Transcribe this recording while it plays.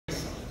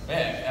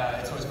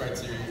It's always great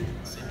to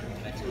see people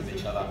connecting with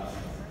each other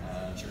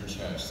during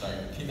church. So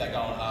keep that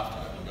going after.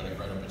 You've got a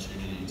great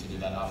opportunity to do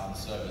that after the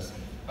service.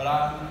 But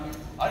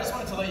I just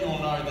wanted to let you all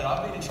know that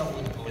I've been in trouble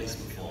with the police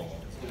before.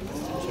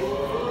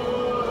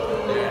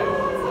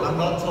 Yeah, I'm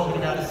not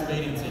talking about a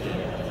speeding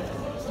ticket.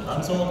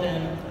 I'm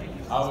talking,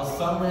 I was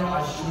somewhere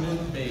I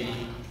shouldn't be,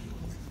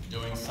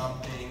 doing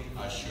something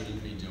I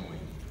shouldn't be doing.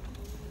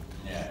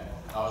 Yeah,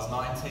 I was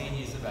 19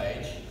 years of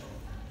age.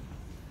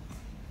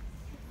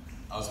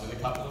 I was with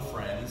a couple of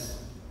friends,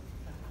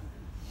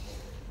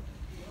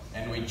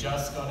 and we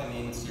just gotten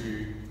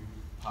into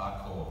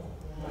parkour.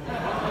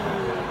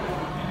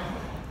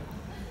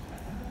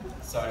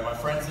 So my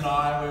friends and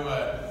I, we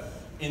were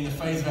in the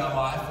phase of our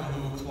life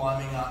where we were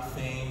climbing up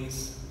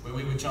things, where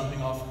we were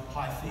jumping off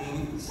high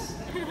things,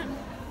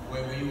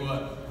 where we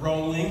were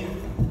rolling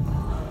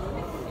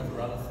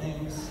over other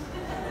things,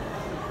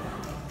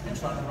 and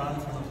trying to run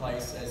from a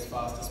place as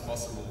fast as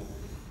possible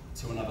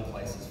to another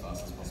place as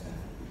fast as possible.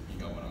 You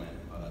got what I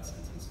meant by that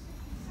sentence.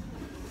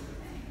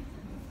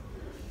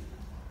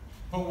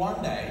 But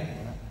one day,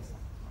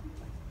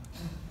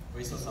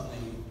 we saw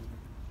something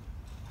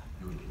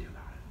good.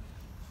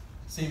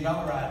 See, in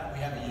Ballarat, we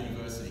have a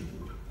university.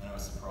 I know, a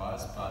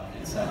surprise, but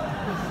it's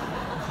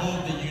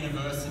called the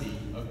University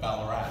of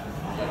Ballarat.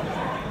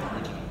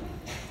 Original.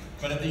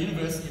 But at the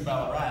University of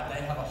Ballarat,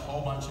 they have a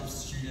whole bunch of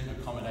student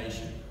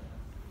accommodation.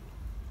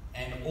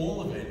 And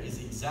all of it is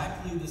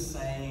exactly the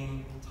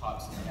same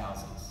types of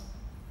houses.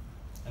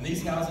 And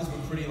these houses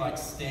were pretty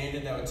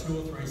standard. They were 2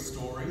 or 3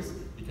 stories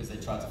because they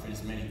tried to fit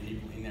as many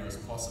people in there as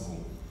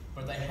possible.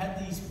 But they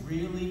had these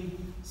really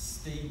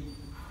steep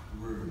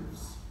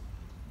roofs.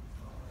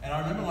 And I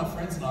remember my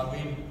friends and I,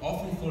 we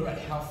often thought about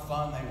how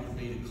fun they would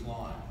be to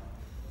climb.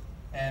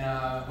 And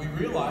we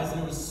realised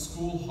that it was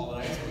school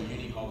holidays or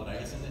uni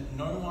holidays and that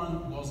no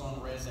one was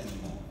on res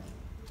anymore.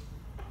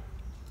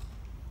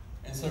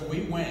 And so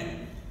we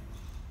went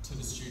to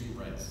the student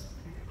res.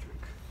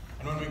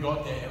 And when we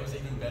got there, it was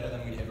even better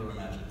than we'd ever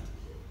imagined.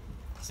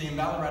 See, in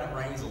Ballarat, it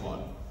rains a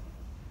lot.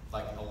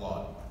 A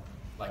lot.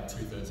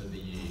 2/3 of the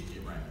year,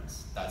 it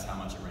rains. That's how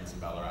much it rains in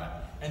Ballarat.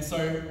 And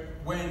so,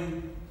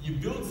 when you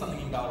build something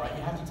in Ballarat,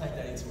 you have to take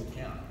that into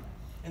account.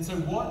 And so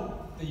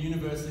what the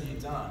university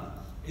had done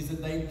is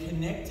that they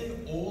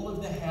connected all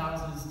of the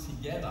houses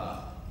together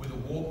with a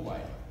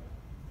walkway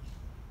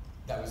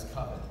that was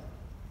covered.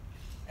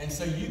 And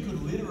so you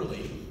could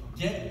literally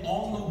get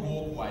on the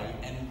walkway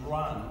and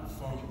run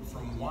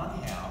from one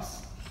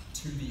house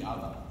to the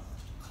other.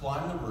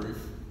 Climb the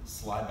roof,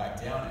 slide back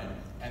down it,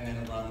 and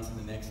then run to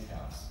the next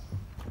house.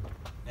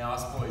 Now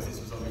us boys, this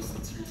was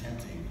obviously too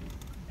tempting.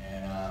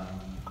 And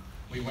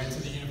we went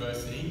to the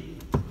university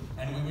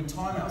and we would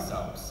time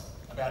ourselves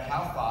about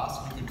how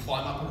fast we could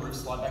climb up a roof,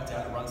 slide back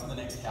down and run to the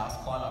next house,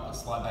 climb up and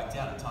slide back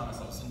down and time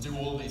ourselves and do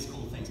all of these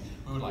cool things.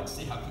 We would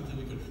see how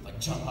quickly we could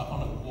jump up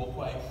onto the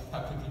walkway,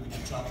 how quickly we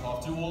could jump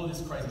off, do all of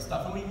this crazy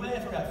stuff. And we were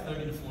there for about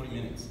 30 to 40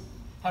 minutes,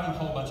 having a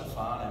whole bunch of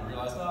fun and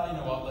realised, oh, you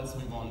know what, let's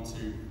move on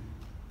to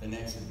the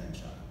next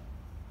adventure.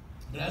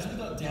 But as we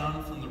got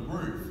down from the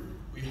roof,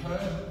 we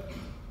heard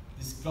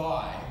this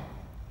guy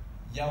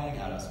yelling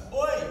at us,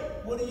 "Oi,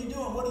 what are you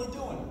doing? What are you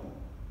doing?"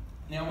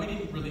 Now, we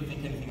didn't really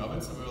think anything of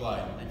it, so we were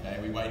like, okay,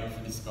 we waited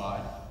for this guy,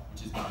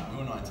 which is done. We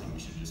were 19, we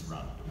should just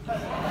run.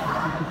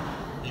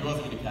 He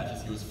wasn't going to catch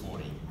us, he was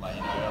 40.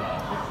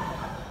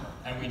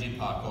 And we did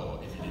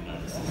parkour, if you didn't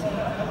notice.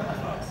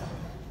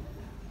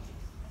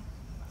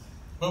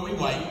 But we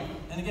wait,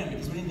 and again,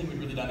 because we didn't think we'd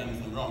really done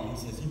anything wrong, he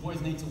says, "You boys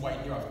need to wait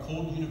here. I've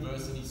called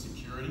university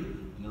security,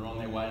 and they're on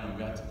their way, and I'm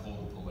about to call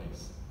the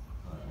police."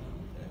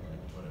 Okay,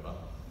 whatever.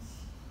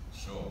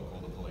 Sure, call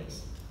the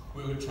police.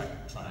 We were trying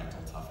to act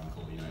all tough and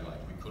cool, we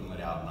couldn't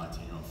let our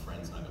 19-year-old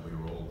friends know that we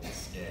were all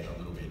scared a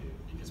little bit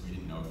because we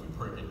didn't know if we'd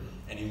broken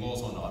any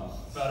laws or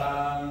not.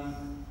 But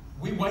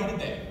we waited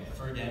there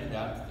for, again,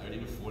 about 30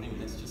 to 40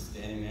 minutes, just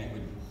standing there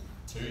with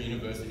 2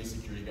 university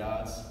security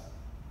guards,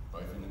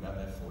 both in about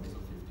their 40s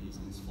or 50s,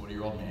 and this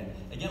 40-year-old man.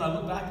 Again, I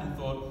looked back and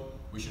thought,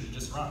 we should have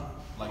just run.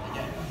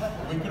 Again,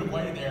 we could have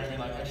waited there and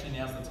been actually,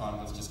 now's the time,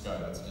 let's just go,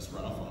 let's just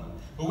run off on them.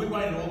 But we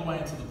waited all the way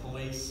until the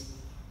police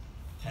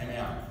came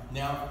out.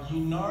 Now, you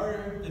know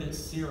that it's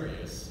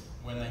serious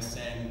when they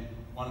send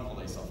one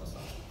police officer.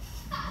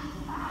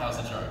 That was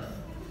a joke.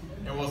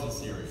 It wasn't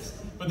serious.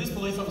 But this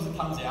police officer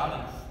comes out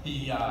and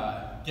he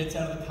gets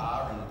out of the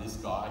car, and this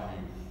guy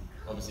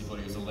who obviously thought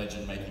he was a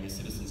legend making a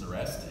citizen's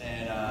arrest,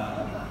 and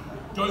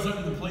goes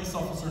over to the police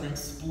officer and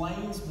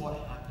explains what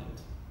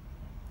happened.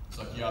 It's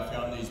like, yeah, I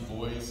found these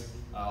boys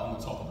on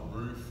the top of the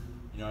roof.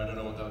 I don't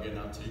know what they were getting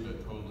up to,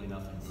 but probably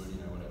nothing good,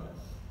 whatever.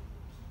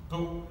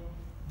 But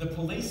the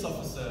police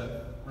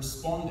officer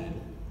responded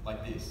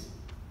like this.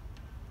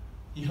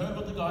 He heard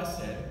what the guy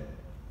said,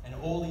 and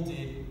all he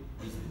did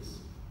was this.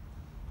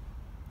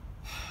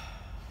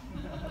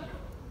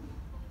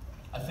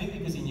 I think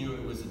because he knew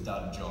it was a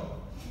dud job.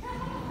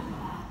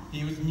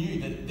 He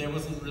knew that there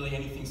wasn't really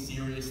anything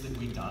serious that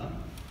we'd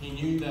done. He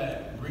knew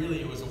that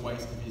really it was a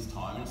waste of his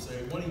time, and so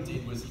what he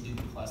did was he did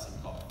the classic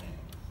cop thing.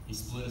 He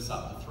split us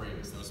up, the three of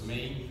us. There was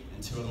me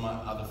and two of my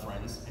other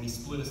friends, and he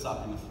split us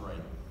up into three.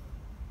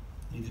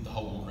 He did the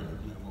whole walk around,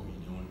 what were you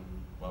doing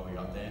while we were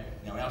up there?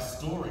 Now, our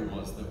story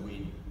was that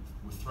we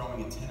were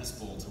throwing a tennis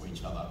ball to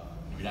each other,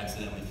 and we'd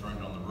accidentally thrown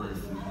it on the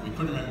roof. We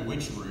couldn't remember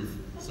which roof,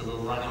 so we were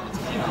running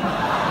between them.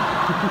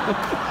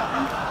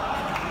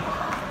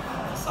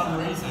 For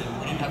some reason,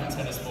 we didn't have a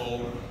tennis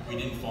ball, we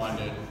didn't find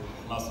it,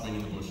 must have been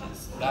in the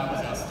bushes. That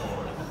was our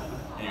story.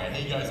 Anyway,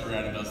 he goes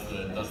around and does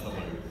the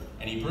loop.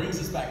 And he brings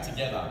us back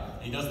together.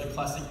 And he does the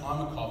classic, I'm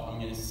a cop, I'm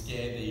going to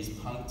scare these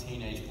punk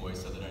teenage boys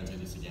so they don't do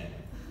this again.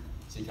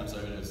 So he comes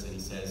over to us and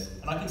he says,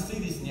 and I can see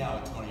this now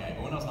at 28,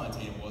 but when I was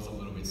 19 it was a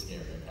little bit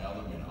scary, okay,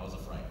 I'll admit I was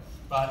afraid.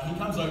 But he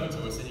comes over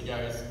to us and he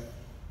goes,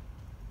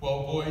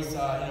 well boys,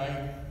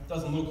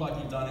 doesn't look like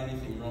you've done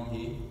anything wrong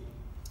here.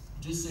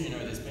 Just so you know,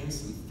 there's been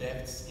some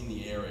thefts in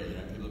the area,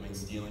 people have been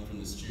stealing from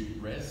the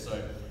student res,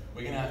 so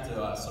we're going to have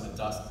to sort of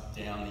dust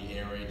down the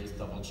area, just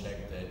double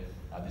check that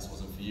this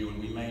wasn't for you,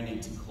 and we may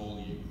need to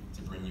call you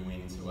to bring you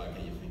in to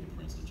get your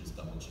fingerprints to just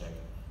double check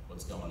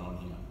what's going on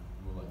here.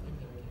 And we're like,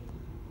 okay,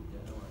 cool,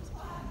 yeah, no worries.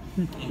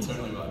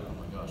 Internally, we're like, oh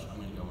my gosh, I'm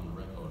going to go on the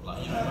record.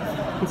 Like, my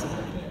fingerprints are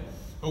going to be there.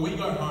 But we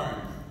go home,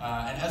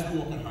 and as we're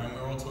walking home,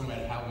 we're all talking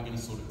about how we're going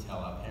to sort of tell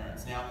our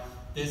parents. Now,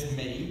 there's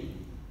me.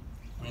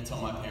 I'm going to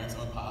tell my parents.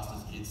 I'm a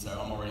pastor's kid, so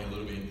I'm already a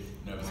little bit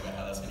nervous about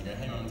how that's going to go.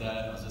 Hey, Mum and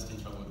Dad, I was just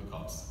in trouble with the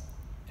cops.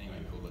 Anyway,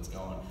 cool, let's go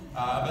on.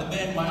 But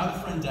then my other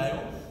friend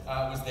Dale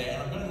was there,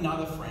 and I've got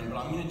another friend, but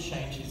I'm going to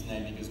change his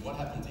name because what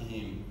happened to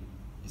him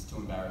is too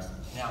embarrassing.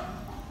 Now,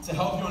 to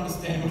help you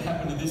understand what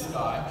happened to this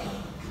guy,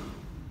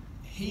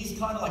 he's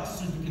kind of like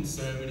super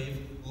conservative,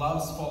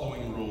 loves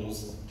following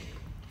rules.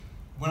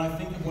 When I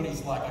think of what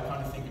he's like, I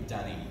kind of think of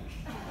Danny.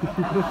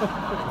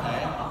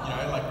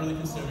 Okay? Like really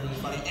conservative,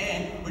 really funny.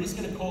 And we're just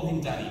going to call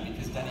him Danny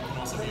because Danny can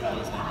also be a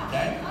boy's name,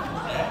 okay?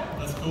 Yeah,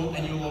 that's cool.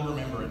 And you'll all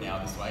remember it now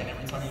this way. And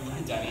every time you look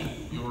at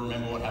Danny, you'll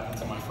remember what happened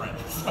to my friend.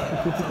 So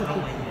it's a real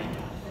win-win.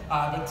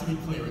 But to be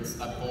clear, it's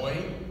a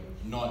boy,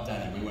 not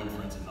Danny. We weren't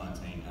friends at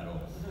 19 at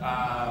all.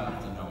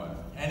 Didn't know her.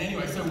 And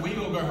anyway, so we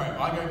all go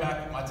home. I go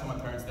back, I tell my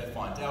parents they're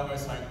fine. Dale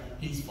goes home,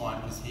 he's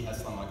fine because he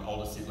has some like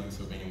older siblings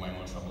who have been in way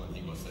more trouble than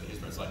he was. So his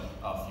parents are like,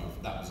 oh, phew,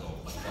 that was all.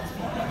 Like, that's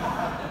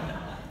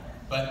fine.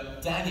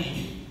 But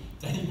Danny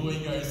boy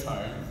goes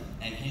home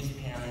and his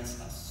parents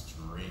are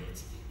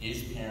strict.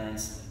 His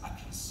parents are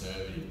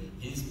conservative.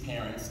 His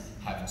parents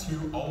have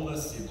two older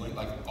siblings,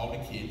 like older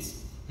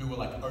kids, who were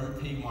like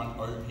OP1,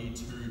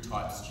 OP2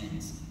 type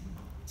students.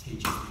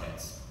 Teachers'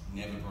 pets,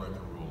 never broke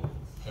a rule.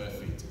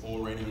 Perfect,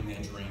 already in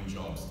their dream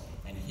jobs.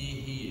 And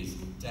here he is,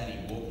 Danny,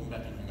 walking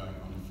back in and going,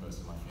 I'm the first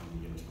of my family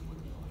to get in trouble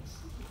with the police.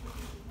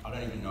 I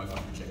don't even know if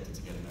I'm projected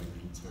to get an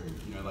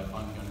OP2. Like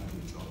I'm going to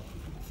be the job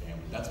keeper in the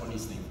family. That's what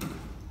he's thinking.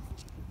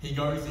 He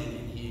goes in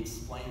and he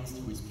explains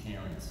to his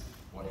parents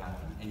what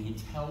happened. And he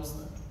tells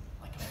them,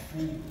 like a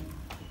fool,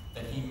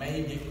 that he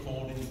may get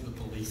called into the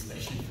police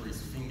station for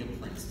his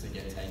fingerprints to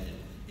get taken.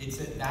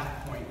 It's at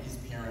that point his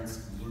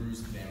parents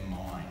lose their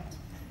mind.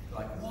 They're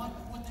like, what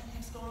the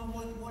heck's going on?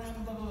 What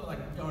happened? Blah, blah, blah.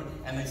 Like, going,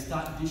 and they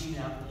start dishing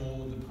out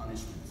all of the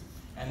punishments.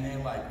 And they're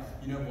like,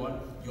 you know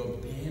what? You're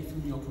banned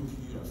from your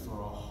computer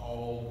for a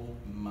whole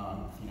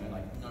month.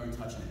 Like no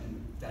touching it.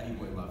 And Danny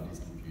boy loved his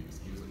computers.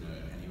 He was a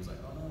nerd, and he was like,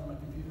 oh no, my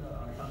computer,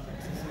 I can't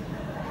access it.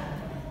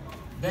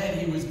 Then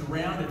he was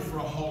grounded for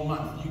a whole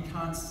month. You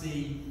can't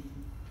see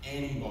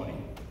anybody.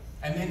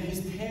 And then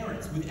his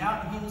parents,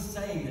 without him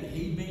saying that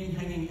he'd been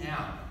hanging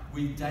out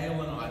with Dale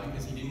and I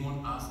because he didn't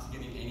want us to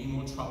get in any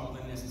more trouble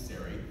than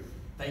necessary,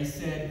 they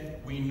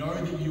said, we know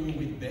that you were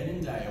with Ben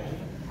and Dale,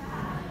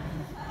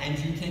 and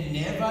you can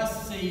never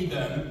see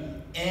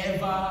them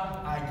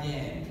ever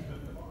again.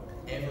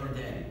 Ever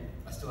again.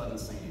 I still haven't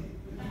seen him.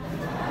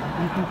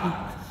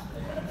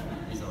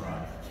 He's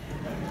alright.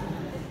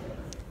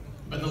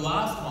 But the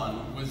last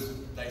one was,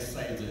 they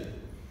saved it.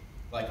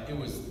 Like, it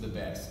was the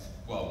best.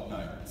 Well,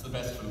 no, it's the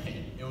best for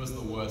me. It was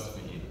the worst for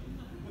him.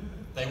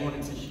 They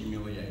wanted to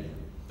humiliate him.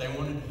 They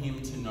wanted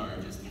him to know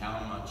just how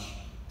much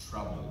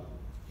trouble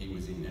he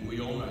was in. And we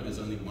all know there's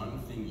only one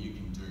thing you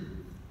can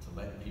do to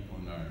let people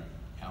know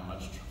how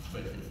much trouble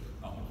they're in.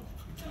 Oh,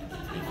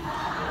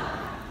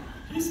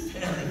 his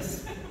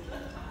parents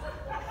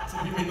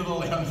took him into the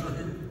lounge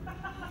room,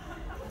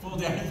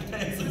 pulled down his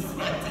pants and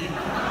smacked him.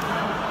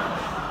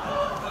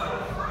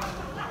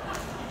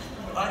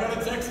 I got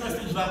a text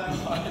message that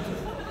night.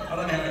 I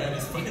don't know how he had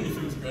his phone if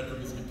he was grabbed from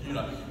his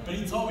computer, but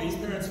he told me his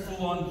parents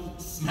full on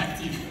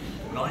smacked him.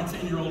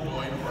 19-year-old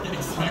boy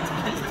getting smacked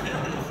by his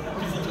parents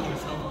because he got in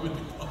trouble with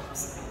the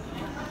cops.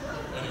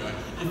 Anyway,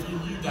 if you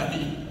knew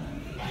Danny,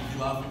 you'd be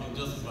laughing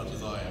just as much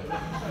as I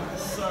am.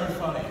 So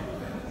funny.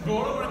 But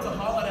what I wanted to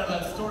highlight out of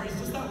that story is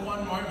just that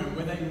one moment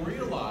where they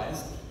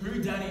realised who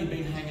Danny had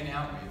been hanging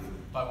out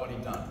with by what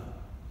he'd done.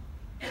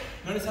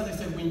 Notice how they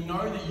said, we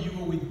know that you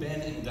were with Ben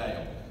and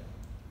Dale.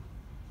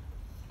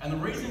 And the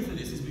reason for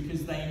this is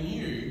because they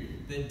knew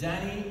that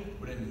Danny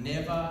would have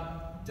never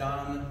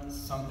done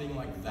something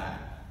like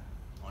that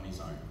on his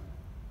own.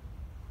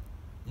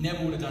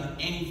 Never would have done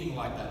anything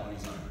like that on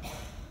his own.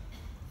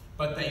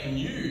 But they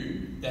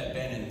knew that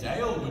Ben and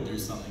Dale would do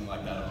something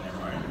like that on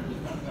their own.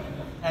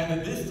 And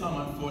that this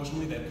time,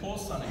 unfortunately, their poor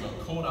son had got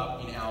caught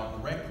up in our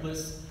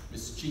reckless,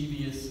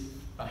 mischievous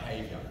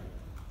behaviour.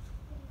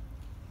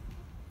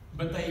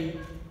 But they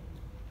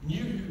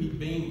knew who he'd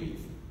been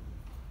with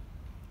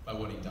by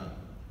what he'd done.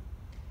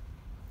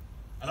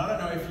 And I don't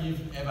know if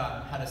you've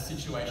ever had a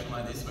situation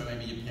like this where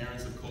maybe your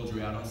parents have called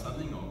you out on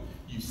something, or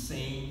you've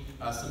seen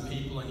some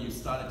people and you've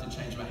started to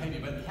change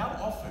behaviour, but how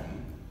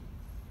often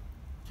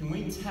can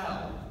we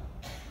tell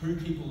who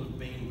people have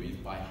been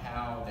with by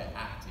how they're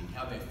acting,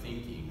 how they're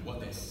thinking, what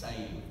they're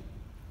saying?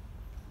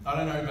 I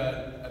don't know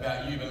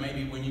about you, but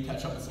maybe when you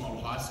catch up with some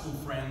old high school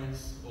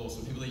friends or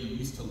some people that you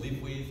used to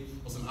live with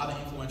or some other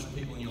influential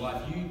people in your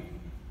life, you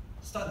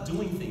start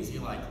doing things.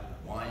 You're like,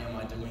 why am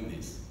I doing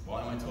this?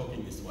 Why am I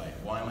talking this way?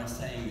 Why am I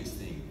saying this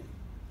thing?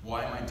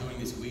 Why am I doing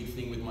this weird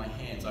thing with my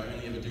hands? I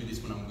only ever do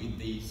this when I'm with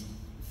these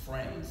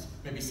friends.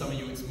 Maybe some of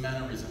you, it's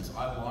mannerisms.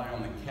 I lie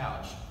on the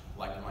couch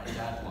like my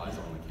dad lies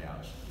on the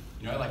couch.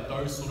 You know, like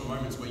those sort of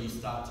moments where you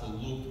start to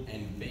look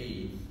and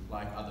be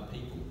like other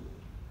people.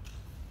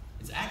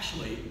 It's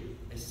actually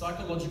a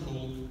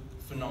psychological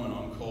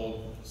phenomenon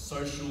called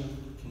social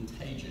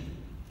contagion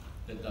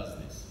that does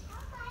this.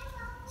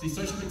 See,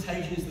 social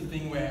contagion is the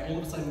thing where all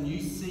of a sudden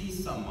you see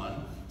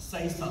someone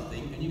say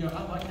something and you go,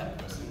 I like that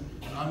person,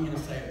 and I'm going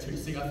to say it too.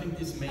 See, I think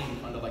this meme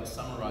kind of like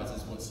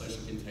summarizes what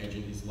social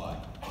contagion is like.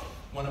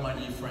 One of my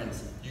new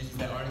friends uses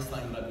their own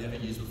slang that I've never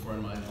used before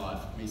in my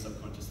life. Me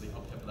subconsciously,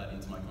 I'll pepper that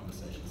into my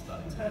conversation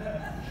starting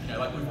to. You know,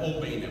 like we've all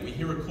been there. We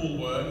hear a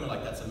cool word and we're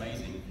like, that's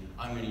amazing.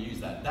 I'm going to use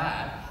that.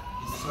 That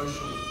is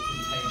social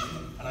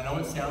contagion. And I know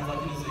it sounds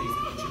like a disease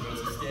that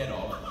introverts are scared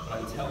of, but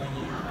I'm telling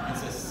you,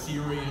 it's a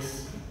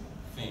serious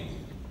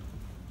thing.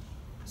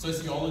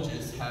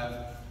 Sociologists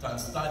have done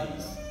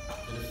studies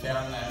that have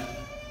found that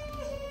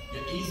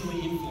you're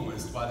easily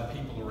influenced by the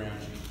people around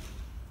you.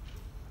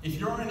 If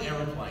you're on an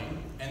aeroplane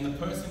and the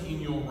person in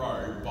your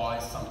row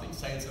buys something,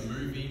 say it's a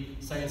movie,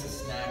 say it's a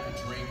snack,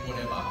 a drink,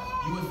 whatever,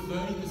 you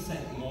are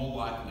 30% more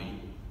likely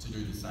to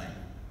do the same.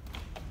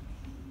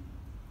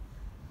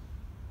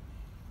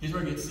 Here's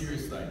where it gets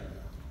serious though.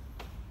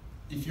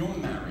 If you're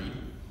married,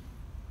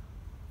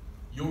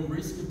 your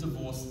risk of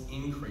divorce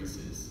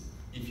increases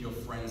if your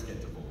friends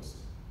get divorced.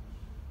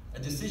 A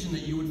decision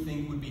that you would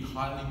think would be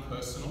highly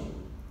personal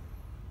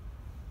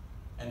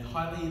and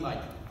highly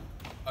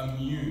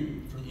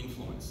immune from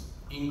influence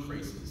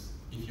increases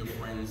if your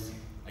friends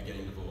are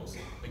getting divorced.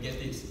 But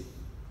get this,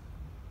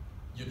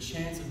 your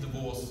chance of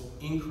divorce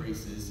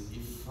increases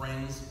if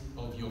friends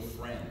of your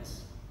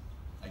friends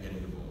are getting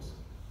divorced.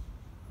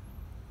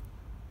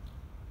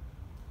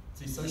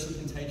 See, social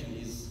contagion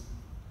is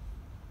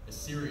a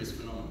serious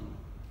phenomenon.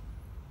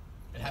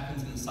 It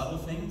happens in the subtle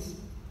things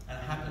and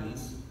it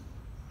happens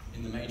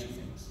in the major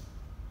things.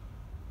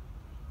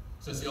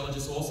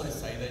 Sociologists also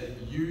say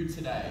that you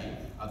today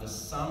are the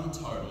sum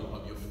total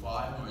of your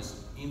 5 most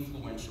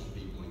influential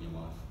people in your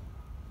life.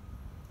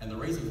 And the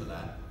reason for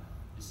that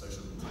is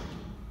social contagion.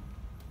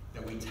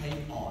 That we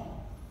take on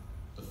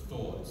the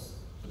thoughts,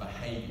 the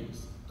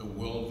behaviours, the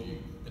worldview,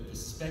 the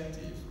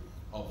perspective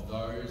of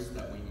those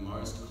that we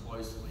most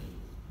closely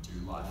do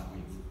life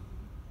with.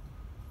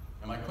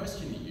 And my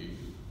question to you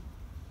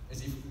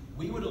is, if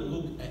we were to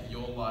look at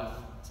your life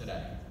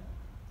today,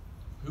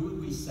 who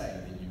would we say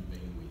that you've been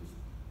with?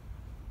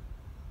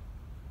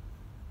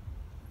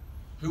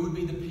 Who would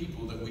be the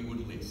people that we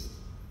would list?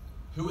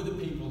 Who are the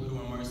people who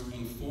are most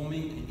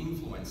informing and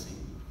influencing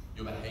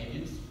your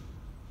behaviours,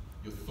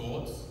 your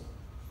thoughts,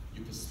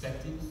 your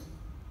perspectives,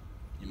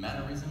 your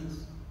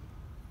mannerisms?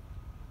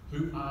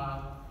 Who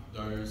are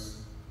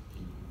those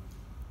people?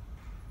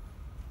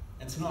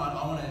 And tonight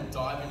I want to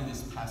dive into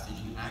this passage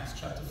in Acts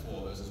chapter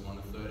 4, verses 1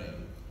 to 13,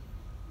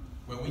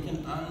 where we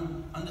can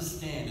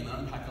understand and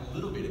unpack a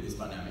little bit of this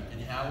dynamic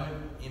and how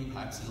it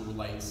impacts and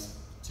relates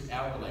to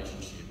our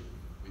relationship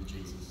with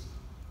Jesus.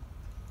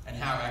 And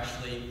how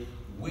actually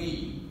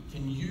we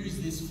can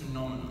use this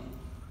phenomenon,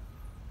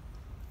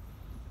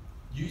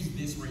 use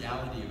this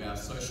reality of our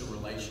social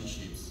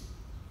relationships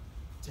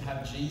to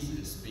have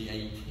Jesus be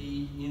a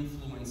key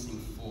influencing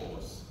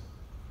force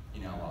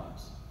in our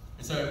lives.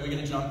 And so we're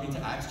going to jump into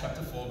Acts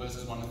chapter 4,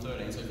 verses 1 to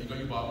 13. So if you've got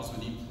your Bibles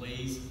with you,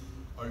 please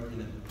open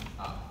it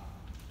up.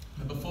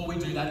 But before we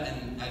do that,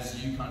 and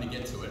as you kind of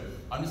get to it,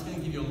 I'm just going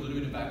to give you a little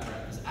bit of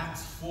background, because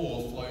Acts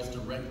 4 flows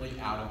directly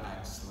out of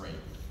Acts 3.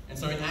 And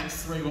so in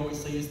Acts 3, what we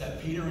see is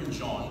that Peter and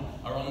John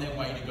are on their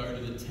way to go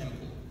to the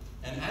temple.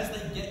 And as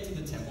they get to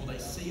the temple, they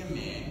see a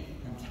man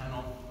who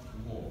cannot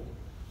walk.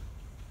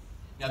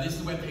 Now this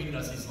is where Peter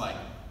does his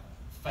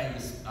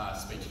famous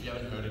speech. If you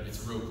haven't heard it,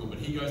 it's real cool. But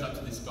he goes up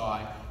to this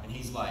guy and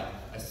he's like,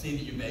 I see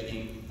that you're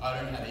begging.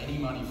 I don't have any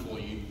money for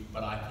you,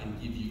 but I can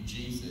give you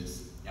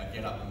Jesus. Now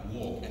get up and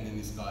walk. And then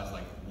this guy's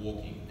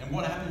walking. And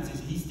what happens is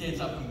he stands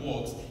up and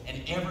walks,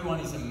 and everyone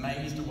is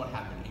amazed at what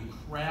happened and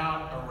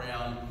crowd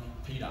around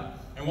Peter.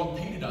 And what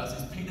Peter does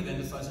is Peter then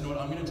decides, you know what,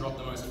 I'm going to drop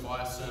the most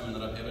fire sermon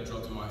that I've ever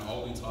dropped in my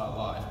whole entire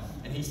life.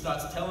 And he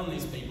starts telling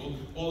these people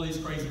all these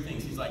crazy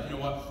things. He's like, you know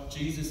what,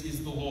 Jesus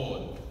is the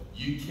Lord.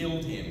 You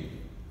killed him.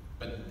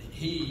 But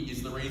he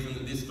is the reason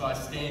that this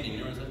guy's standing.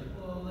 Everyone's like,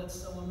 well, that's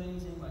so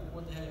amazing. Like,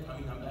 what the heck? I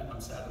mean,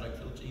 I'm sad that I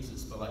killed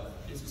Jesus, but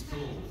like, this is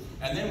cool.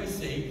 And then we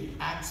see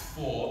Acts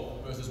 4,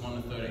 verses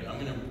 1 to 13. I'm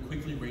going to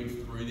quickly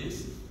read through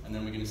this, and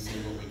then we're going to see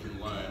what we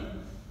can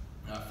learn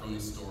from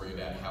this story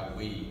about how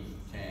we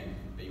can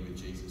be with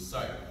Jesus.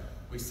 So,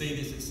 we see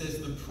this. It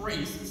says, the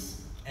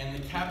priests and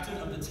the captain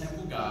of the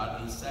temple guard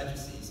and the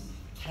Sadducees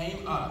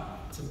came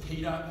up to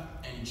Peter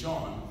and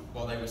John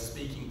while they were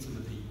speaking to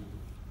the people.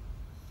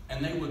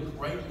 And they were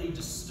greatly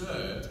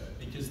disturbed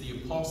because the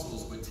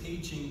apostles were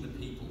teaching the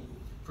people,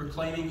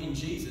 proclaiming in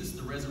Jesus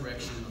the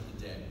resurrection of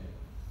the dead.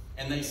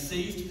 And they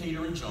seized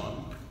Peter and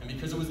John, and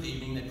because it was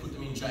evening, they put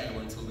them in jail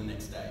until the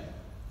next day.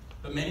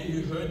 But many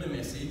who heard the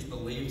message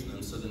believed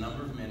them, so the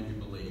number of men who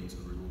believed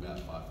grew to about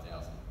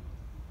 5,000.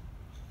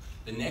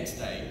 The next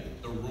day,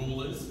 the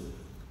rulers,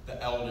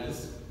 the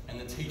elders, and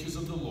the teachers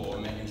of the law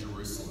met in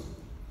Jerusalem.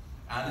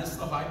 Annas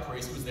the high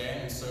priest was there,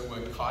 and so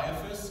were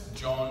Caiaphas,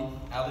 John,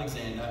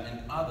 Alexander,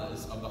 and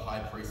others of the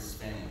high priest's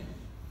family.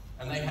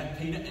 And they had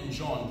Peter and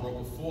John brought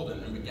before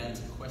them and began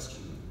to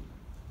question them.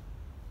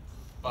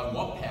 By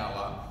what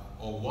power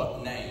or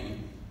what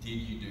name did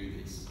you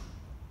do this?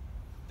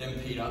 Then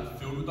Peter,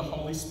 filled with the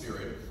Holy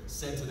Spirit,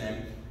 said to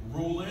them,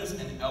 rulers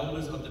and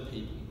elders of the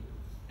people,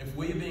 if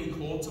we are being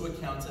called to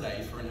account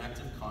today for an act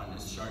of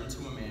kindness shown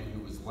to a man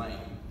who was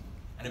lame,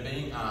 and are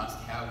being asked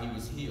how he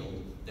was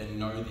healed, then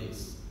know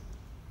this.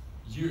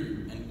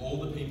 You and all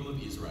the people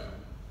of Israel,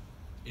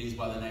 it is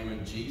by the name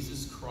of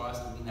Jesus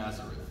Christ of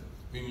Nazareth,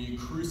 whom you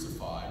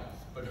crucified,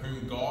 but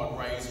whom God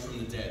raised from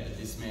the dead, that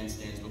this man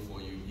stands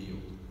before you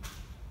healed.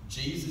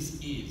 Jesus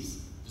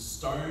is the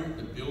stone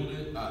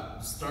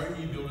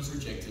you builders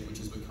rejected, which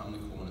has become the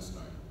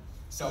cornerstone.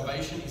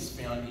 Salvation is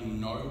found in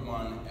no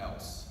one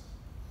else,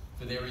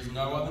 for there is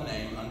no other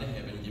name under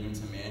heaven given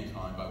to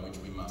mankind by which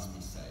we must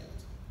be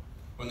saved.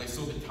 When they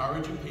saw the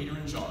courage of Peter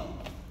and John,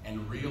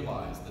 and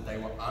realized that they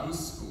were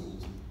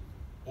unschooled,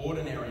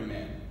 ordinary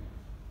men,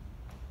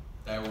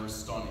 they were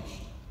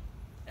astonished,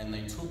 and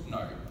they took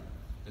note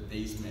that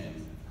these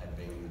men had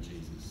been with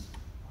Jesus.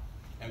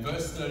 And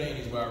verse 13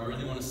 is where I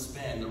really want to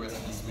span the rest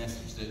of this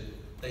message,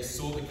 that they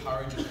saw the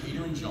courage of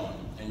Peter and John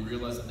and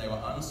realized that they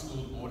were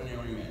unschooled,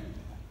 ordinary men.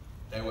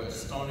 They were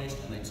astonished,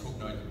 and they took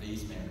note that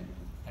these men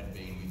had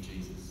been with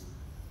Jesus.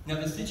 Now,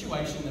 the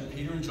situation that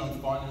Peter and John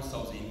find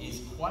themselves in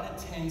is quite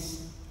a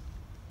tense,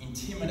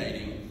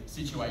 intimidating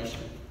situation.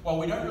 While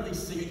we don't really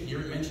see it here,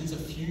 it mentions a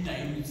few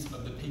names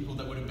of the people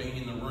that would have been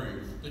in the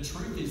room. The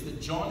truth is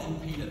that John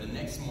and Peter the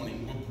next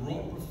morning were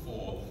brought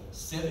before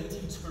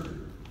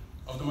 72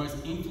 of the most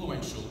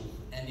influential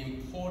and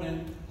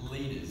important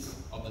leaders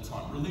of the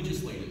time,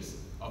 religious leaders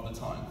of the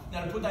time.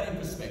 Now, to put that in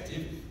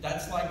perspective,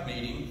 that's like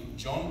being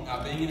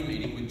in a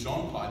meeting with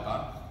John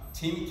Piper,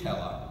 Tim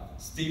Keller,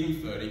 Stephen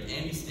Furtick,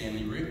 Andy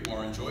Stanley, Rick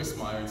Warren, Joyce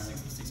Meyer, and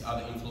 66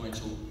 other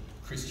influential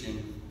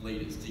Christian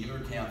leaders to give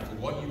account for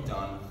what you've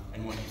done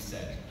and what you've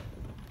said.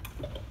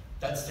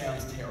 That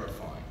sounds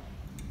terrifying.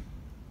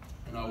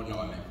 And I would know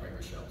I meant Craig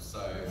Rochelle, so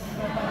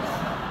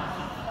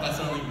that's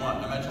only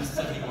one. Imagine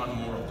 71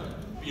 more of them.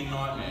 It'd be a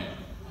nightmare.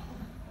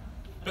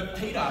 But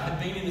Peter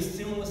had been in a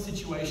similar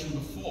situation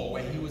before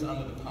where he was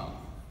under the pump.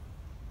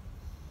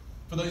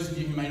 For those of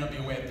you who may not be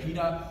aware,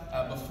 Peter,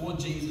 before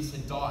Jesus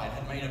had died,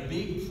 had made a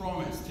big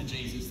promise to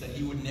Jesus that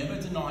he would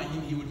never deny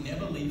him, he would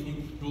never leave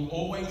him, he will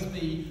always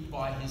be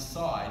by his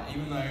side,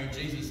 even though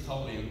Jesus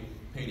told him,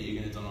 Peter,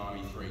 you're going to deny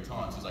me 3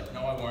 times. He's like,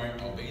 no, I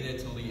won't. I'll be there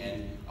till the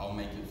end. I'll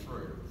make it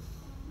through.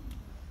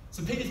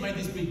 So Peter's made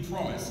this big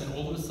promise, and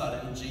all of a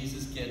sudden,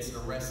 Jesus gets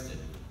arrested.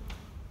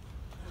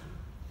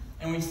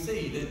 And we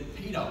see that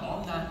Peter,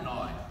 on that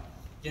night,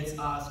 gets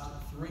asked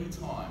 3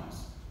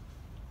 times,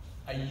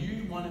 are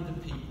you one of the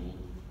people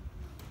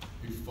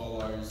who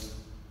follows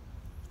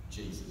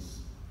Jesus?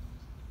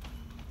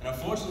 And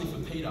unfortunately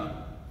for Peter,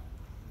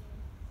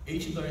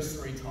 each of those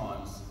 3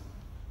 times,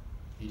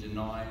 he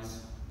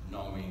denies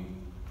knowing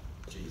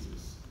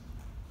Jesus.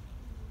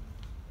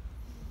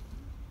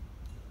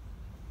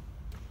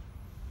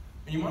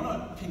 And you might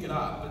not pick it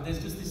up, but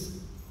there's just this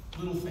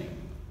little thing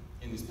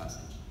in this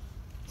passage.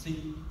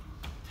 See,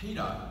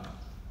 Peter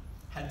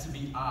had to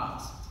be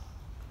asked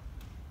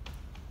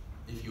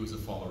if he was a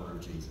follower of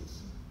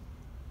Jesus.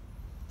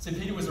 So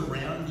Peter was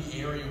around the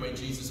area where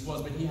Jesus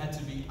was, but he had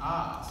to be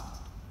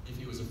asked if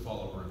he was a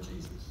follower of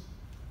Jesus.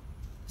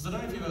 Because I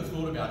don't know if you've ever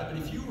thought about it,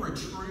 but if you were a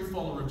true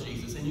follower of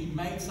Jesus and you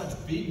made such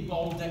big,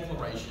 bold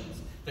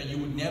declarations that you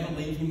would never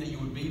leave him, that you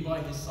would be by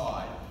his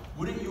side,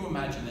 wouldn't you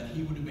imagine that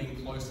he would have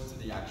been closer to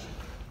the action?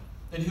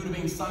 That he would have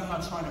been somehow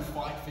trying to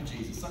fight for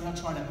Jesus, somehow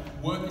trying to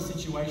work the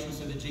situation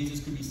so that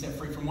Jesus could be set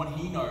free from what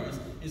he knows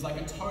is like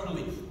a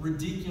totally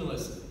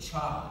ridiculous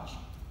charge.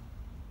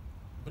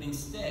 But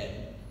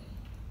instead,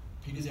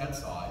 Peter's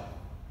outside,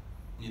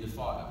 near the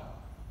fire,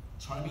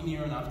 trying to be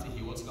near enough to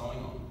hear what's going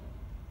on,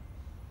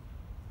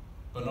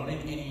 but not in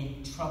any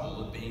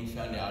trouble of being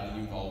found out and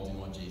involved in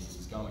what Jesus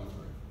is going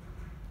through.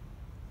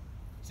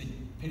 See,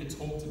 Peter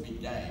talked a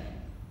big game,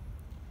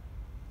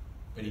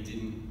 but he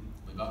didn't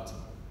live up to it.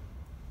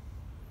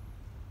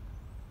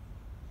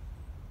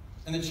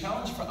 And the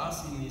challenge for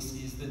us in this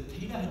is that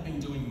Peter had been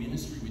doing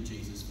ministry with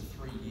Jesus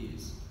for 3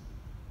 years.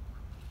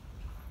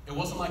 It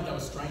wasn't like they were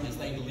strangers.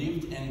 They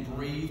lived and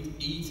breathed,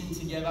 eaten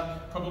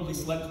together, probably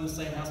slept in the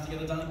same house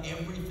together, done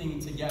everything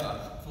together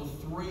for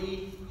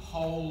 3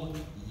 whole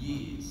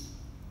years.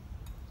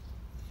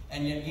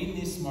 And yet in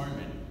this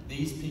moment,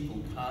 these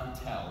people can't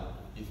tell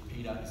if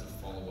Peter is a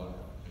follower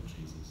of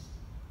Jesus.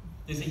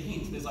 There's a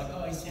hint. There's like,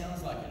 oh, he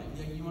sounds like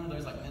it. Are you one of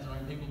those like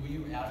Nazarene people? Were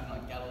you out in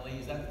like Galilee?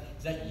 Is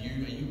that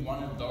you? Are you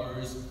one of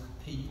those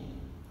people?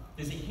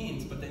 There's a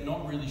hint, but they're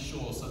not really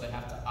sure, so they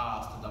have to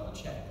ask to double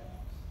check.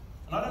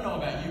 And I don't know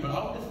about you, but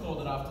I would have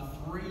thought that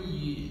after 3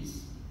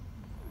 years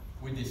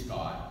with this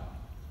guy,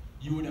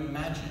 you would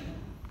imagine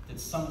that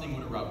something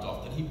would have rubbed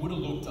off, that he would have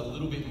looked a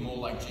little bit more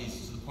like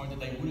Jesus to the point that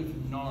they would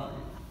have known.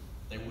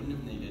 They wouldn't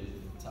have needed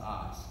to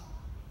ask.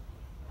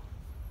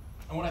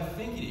 And what I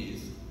think it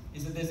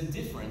is that there's a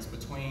difference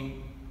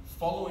between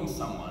following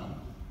someone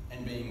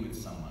and being with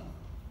someone.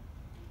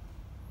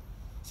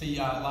 See,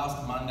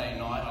 last Monday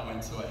night I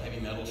went to a heavy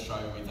metal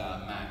show with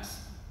Max.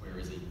 Where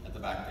is he? At the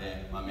back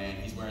there, my man.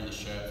 He's wearing the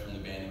shirt from the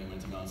band that we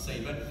went to go and see.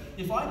 But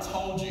if I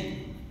told you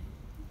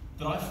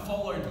that I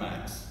followed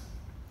Max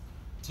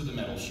to the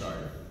metal show,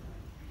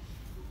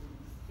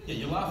 yeah,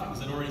 you're laughing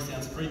because it already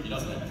sounds creepy,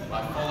 doesn't it?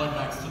 I followed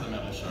Max to the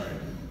metal show.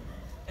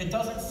 It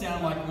doesn't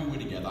sound like we were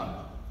together.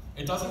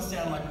 It doesn't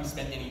sound like we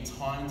spent any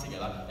time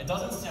together. It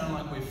doesn't sound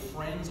like we're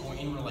friends or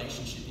in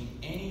relationship in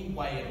any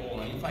way at all.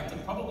 And in fact,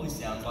 it probably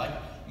sounds like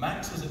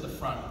Max was at the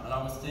front and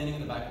I was standing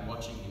in the back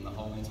watching him the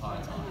whole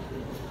entire time.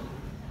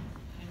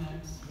 Hey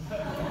Max.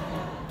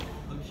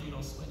 Look cute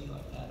or sweaty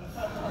like that.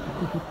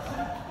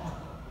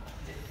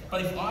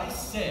 But if I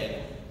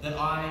said that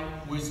I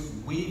was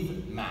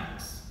with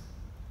Max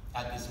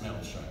at this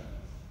metal show,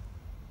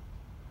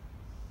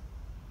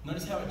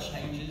 notice how it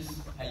changes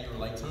how you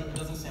relate to it. It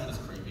doesn't sound as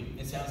creepy.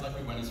 It sounds like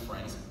we went as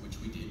friends, which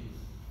we did.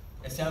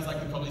 It sounds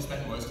like we probably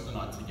spent most of the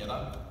night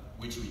together,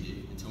 which we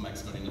did, until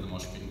Max got into the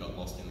mosh pit and got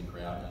lost in the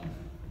crowd and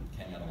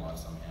came out alive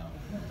somehow.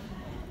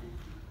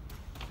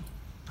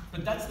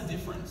 But that's the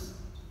difference.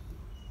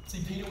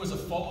 See, Peter was a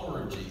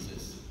follower of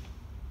Jesus,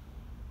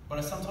 but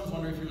I sometimes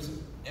wonder if he was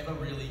ever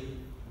really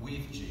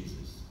with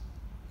Jesus.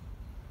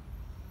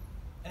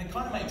 And it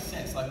kind of makes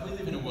sense. Like, we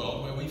live in a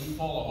world where we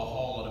follow a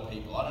whole lot of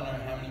people. I don't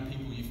know how many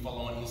people you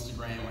follow on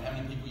Instagram or how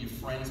many people you're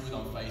friends with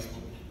on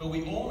Facebook, but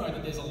we all know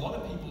that there's a lot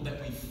of people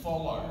that we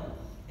follow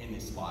in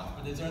this life,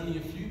 but there's only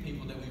a few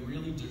people that we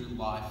really do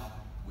life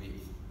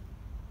with.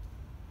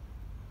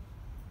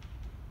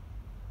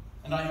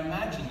 And I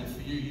imagine that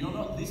for you, you're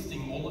not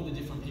listing all of the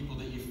different people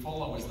that you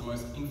follow as the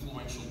most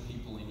influential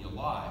people in your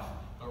life,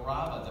 but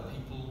rather the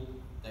people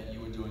that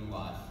you are doing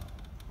life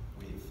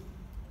with.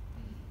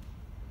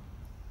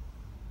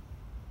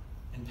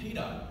 And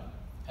Peter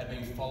had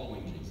been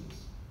following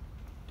Jesus.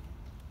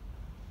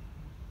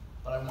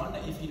 But I wonder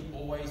if he'd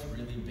always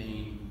really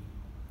been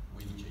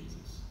with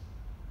Jesus.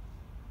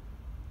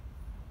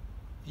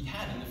 He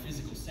had in the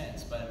physical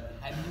sense, but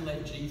had he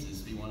let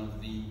Jesus be one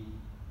of the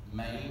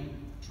main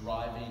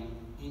driving,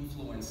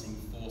 influencing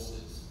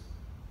forces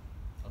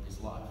of his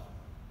life?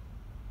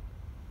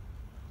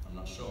 I'm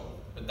not sure.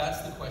 But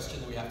that's the question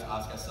that we have to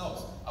ask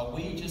ourselves. Are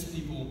we just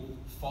people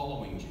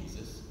following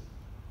Jesus?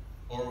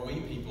 Or are we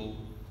people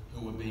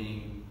who are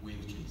being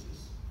with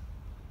Jesus?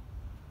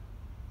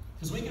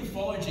 Because we can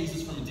follow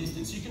Jesus from a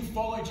distance. You can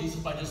follow Jesus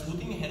by just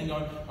looking ahead and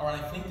going, all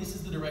right, I think this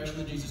is the direction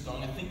that Jesus is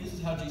going. I think this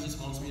is how Jesus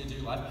wants me to do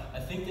life.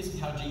 I think this is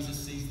how Jesus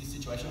sees this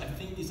situation. I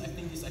think this,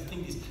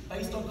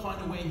 based on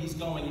kind of where he's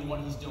going and what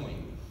he's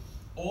doing.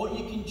 Or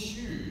you can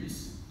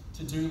choose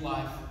to do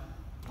life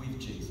with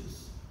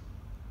Jesus,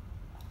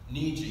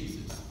 near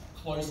Jesus,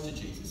 close to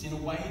Jesus, in a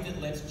way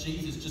that lets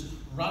Jesus just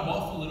rub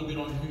off a little bit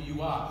on who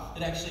you are.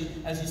 That actually,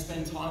 as you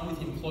spend time with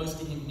him, close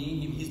to him,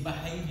 near him, his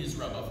behaviours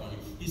rub off on you,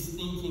 his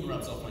thinking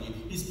rubs off on you,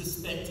 his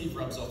perspective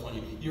rubs off on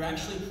you. You're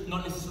actually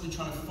not necessarily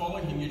trying to follow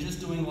him, you're just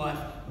doing life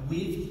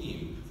with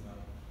him.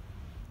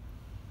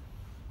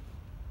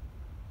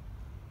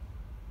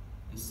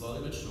 And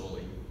slowly but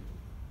surely,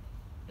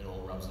 it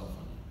all rubs off on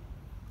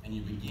you. And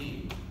you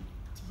begin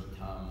to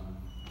become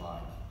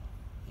like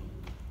him.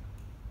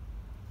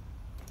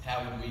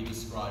 How would we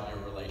describe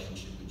your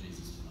relationship with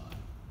Jesus tonight?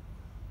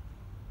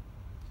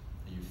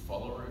 Are you a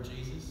follower of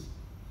Jesus?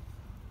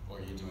 Or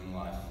are you doing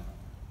life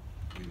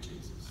with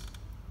Jesus?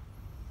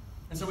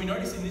 And so we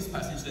notice in this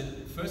passage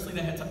that firstly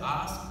they had to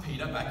ask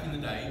Peter back in the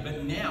day,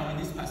 but now in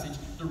this passage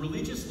the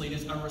religious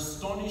leaders are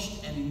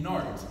astonished and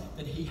note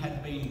that he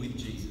had been with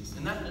Jesus.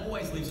 And that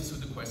always leaves us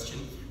with the question,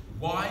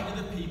 why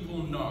do the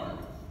people know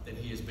that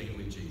he has been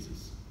with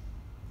Jesus?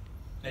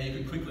 Now you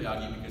could quickly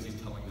argue because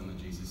he's telling them that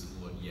Jesus is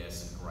Lord.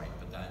 Yes, great,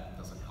 but that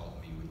doesn't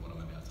help me with what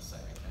I'm about to say,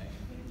 okay?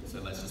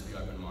 So let's just be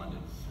open-minded.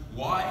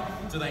 Why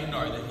do they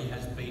know that he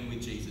has been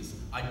with Jesus?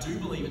 I do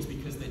believe it's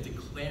because they're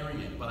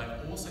declaring it, but I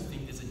also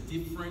think there's a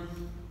different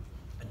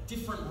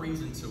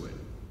reason to it.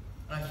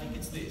 And I think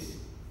it's this.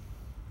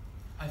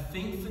 I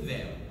think for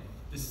them,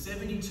 the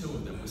 72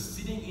 of them were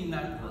sitting in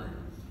that room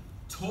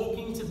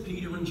talking to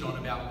Peter and John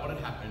about what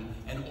had happened,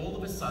 and all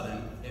of a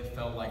sudden, it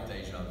felt like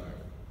deja vu.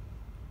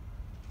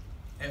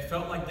 It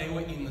felt like they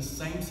were in the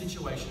same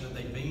situation that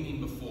they'd been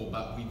in before,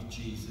 but with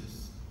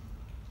Jesus.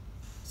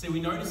 See, we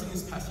notice in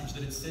this passage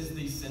that it says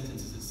these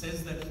sentences. It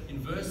says that in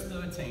verse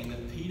 13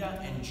 that Peter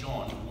and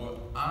John were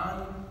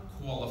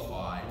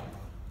unqualified,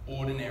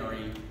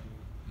 ordinary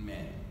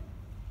men.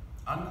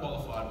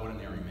 Unqualified,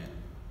 ordinary men.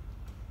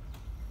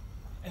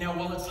 And now,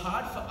 while it's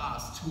hard for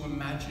us to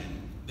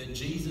imagine that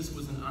Jesus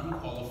was an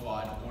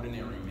unqualified,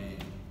 ordinary man,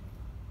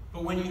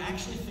 but when you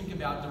actually think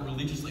about the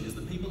religious leaders,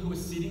 the people who were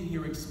sitting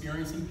here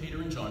experiencing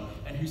Peter and John,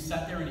 and who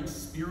sat there and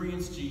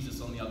experienced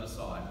Jesus on the other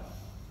side,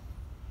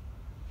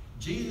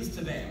 Jesus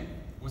to them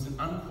was an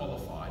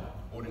unqualified,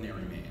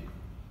 ordinary man.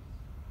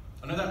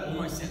 I know that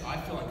almost sounds, I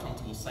feel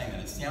uncomfortable saying that.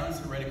 It sounds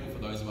heretical for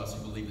those of us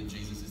who believe that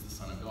Jesus is the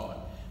Son of God.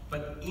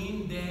 But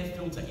in their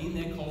filter, in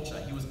their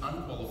culture, he was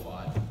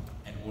unqualified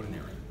and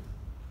ordinary.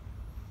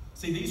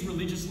 See, these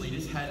religious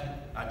leaders had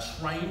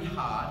trained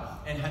hard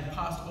and had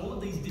passed all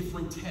of these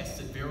different tests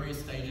at various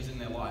stages in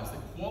their lives that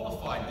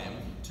qualified them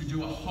to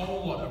do a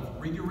whole lot of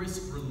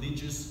rigorous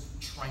religious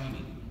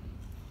training.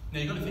 Now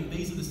you've got to think,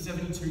 these are the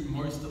 72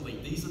 most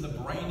elite. These are the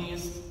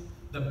brainiest,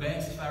 the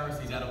best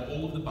Pharisees out of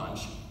all of the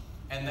bunch,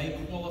 and they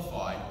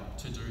qualified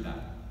to do that.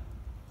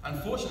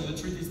 Unfortunately,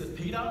 the truth is that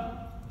Peter,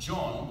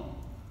 John,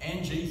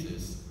 and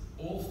Jesus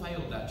all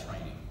failed that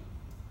training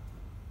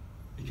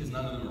because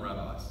none of them are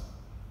rabbis.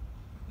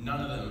 None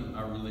of them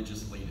are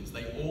religious leaders.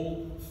 They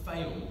all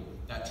failed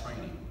that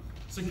training.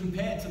 So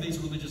compared to these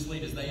religious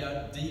leaders, they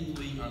are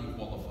deeply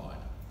unqualified.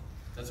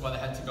 That's why they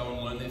had to go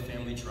and learn their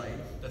family trade.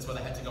 That's why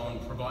they had to go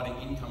and provide an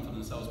income for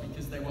themselves,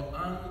 because they were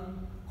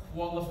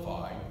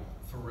unqualified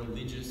for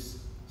religious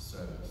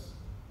service.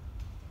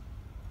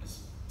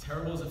 As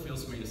terrible as it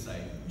feels for me to say,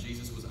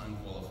 Jesus was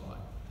unqualified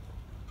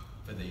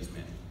for these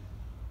men.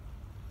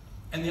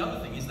 And the other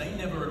thing is, they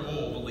never at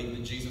all believed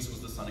that Jesus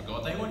was the Son of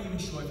God. They weren't even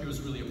sure if he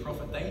was really a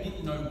prophet. They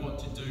didn't know what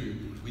to do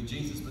with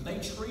Jesus, but they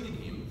treated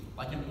him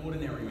like an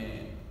ordinary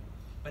man.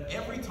 But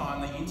every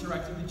time they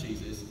interacted with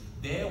Jesus,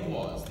 there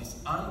was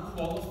this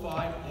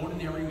unqualified,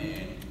 ordinary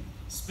man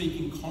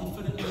speaking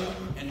confidently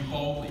and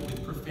boldly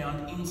with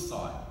profound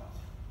insight,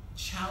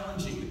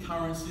 challenging the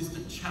current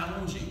system,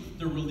 challenging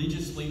the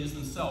religious leaders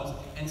themselves,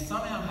 and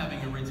somehow having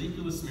a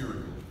ridiculous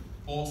miracle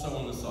also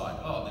on the side.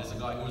 Oh, there's a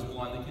guy who was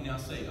blind that can now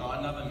see. Oh,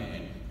 another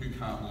man who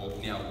can't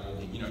walk, now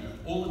walking. You know,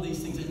 all of these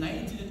things. And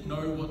they didn't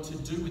know what to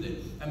do with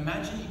it.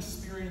 Imagine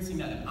experiencing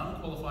that, an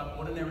unqualified,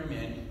 ordinary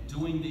man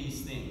doing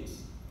these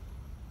things.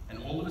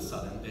 And all of a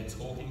sudden, they're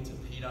talking to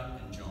Peter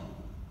and John.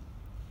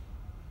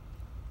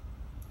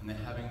 And they're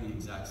having the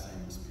exact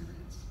same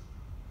experience.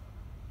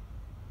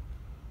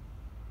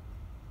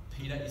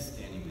 Peter is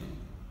standing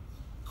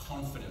there,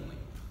 confidently,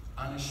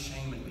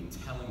 unashamedly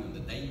telling them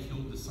that they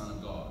killed the Son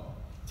of God.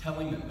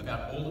 Telling them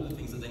about all of the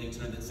things that they need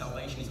to know, that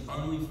salvation is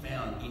only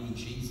found in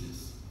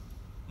Jesus,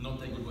 not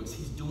their good works.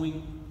 He's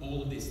doing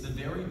all of this. The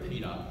very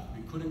Peter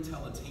who couldn't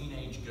tell a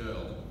teenage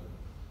girl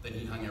that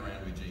he hung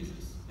around with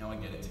Jesus. Now I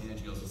get it,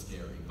 teenage girls are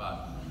scary,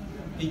 but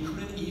he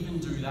couldn't even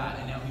do that,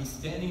 and now he's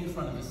standing in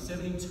front of the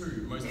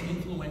 72 most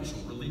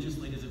influential religious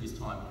leaders of his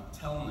time,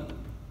 telling them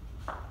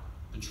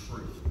the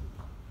truth,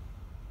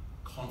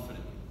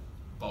 confidently,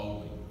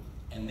 boldly.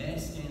 And there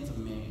stands a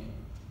man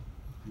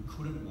who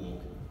couldn't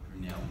walk, who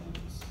now walks.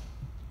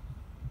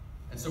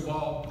 And so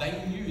while they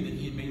knew that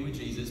he had been with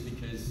Jesus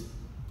because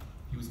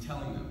he was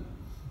telling them,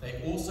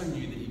 they also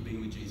knew that he'd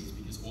been with Jesus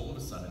because all of a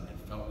sudden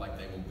it felt like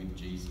they were with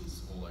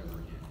Jesus all over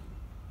again.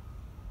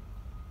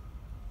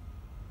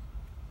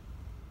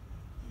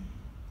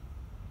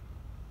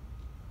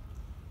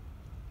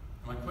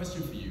 My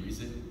question for you,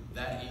 is it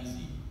that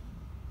easy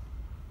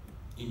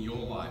in your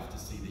life to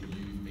see that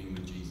you've been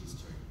with Jesus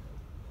too?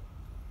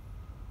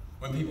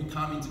 When people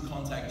come into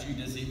contact you,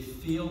 does it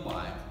feel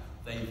like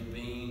they've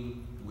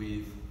been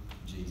with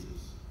Jesus?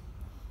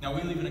 Now,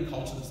 we live in a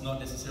culture that's not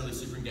necessarily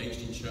super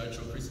engaged in church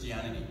or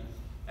Christianity.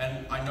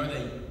 And I know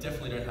they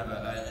definitely don't have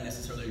a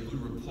necessarily a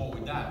good rapport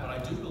with that, but I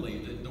do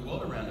believe that the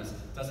world around us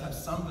does have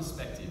some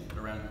perspective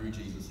around who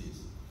Jesus is.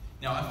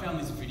 Now, I found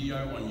this video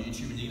on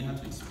YouTube, and you're going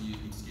to have to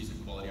excuse the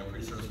quality. I'm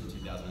pretty sure it's from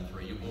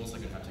 2003. You're also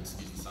going to have to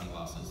excuse the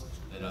sunglasses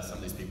that some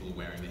of these people are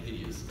wearing. They're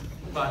hideous.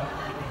 But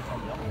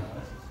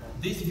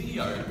this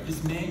video,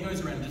 this man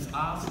goes around and just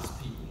asks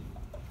people,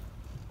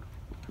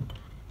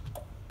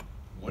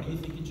 what do you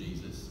think of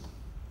Jesus,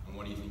 and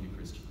what do you think of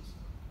Christians?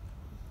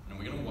 And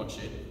we're going to watch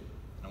it,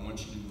 and I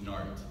want you to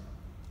note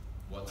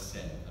what's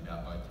said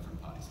about both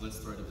different parties. So let's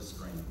throw it to the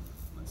screen, and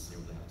let's see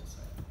what they have to say.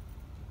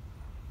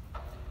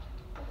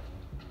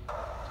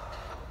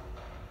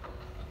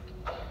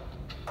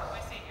 My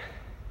Savior.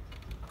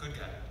 Good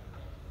guy.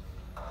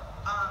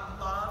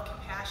 Love,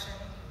 compassion,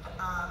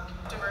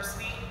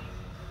 diversity,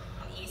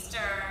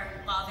 Easter,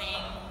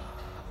 loving,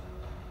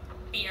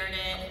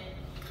 bearded,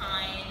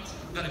 kind.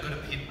 We've got a good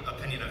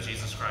opinion of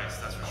Jesus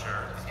Christ, that's for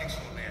sure.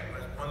 Excellent man,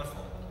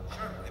 wonderful.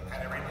 Sure, they've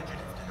had a religion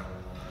after him.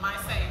 my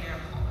Savior.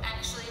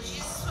 Actually,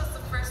 Jesus was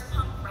the first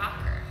punk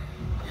rocker.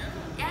 Yeah.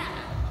 Yeah.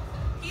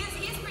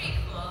 He's pretty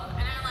cool.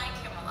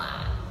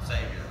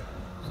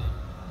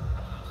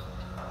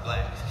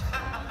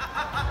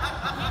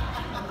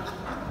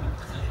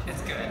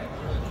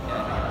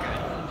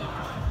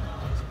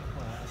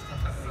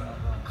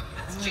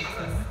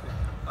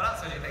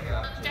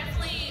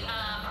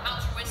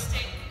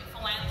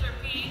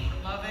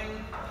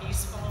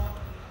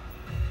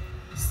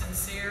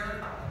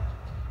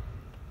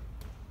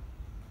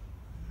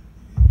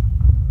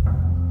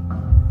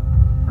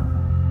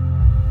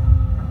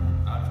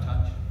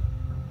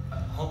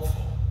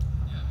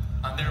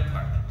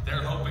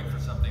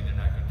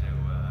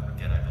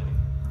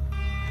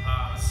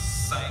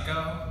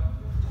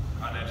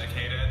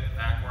 uneducated,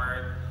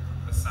 backward,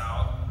 the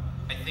South.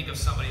 I think of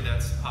somebody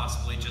that's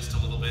possibly just a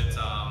little bit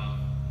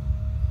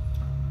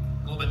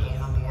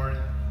overboard,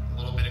 a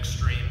little bit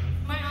extreme.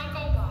 My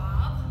Uncle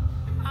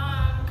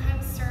Bob,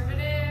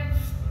 conservative,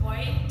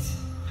 white,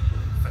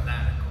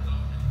 Fanatical.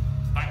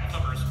 Bible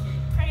thumpers.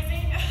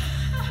 crazy.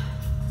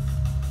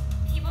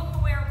 People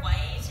who wear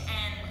white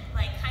and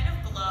like kind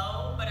of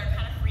glow but are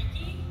kind of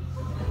freaky.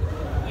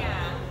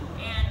 Yeah.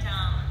 And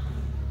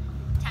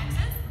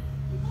Texas?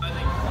 I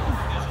think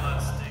there's a lot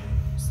of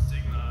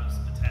stigma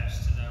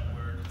attached to that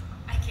word.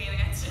 I can't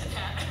answer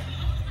that.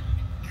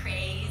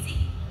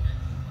 Crazy.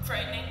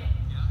 Frightening.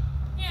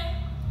 Yeah.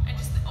 I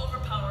just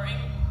overpowering.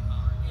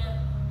 Yeah.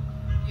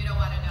 You don't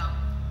want to know.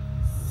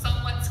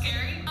 Somewhat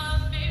scary.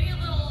 Maybe a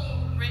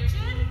little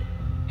rigid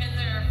in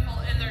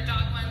their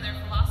dogma and their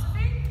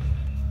philosophy.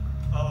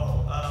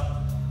 Oh,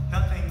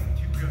 nothing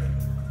too good.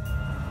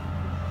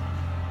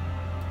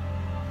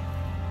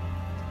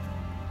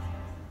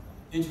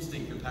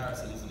 Interesting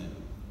comparison, isn't it?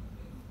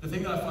 The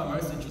thing that I find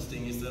most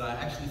interesting is that I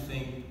actually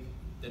think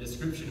the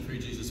description of who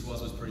Jesus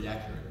was pretty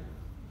accurate.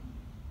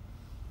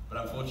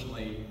 But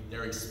unfortunately,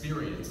 their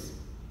experience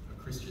of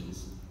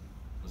Christians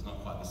was not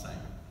quite the same.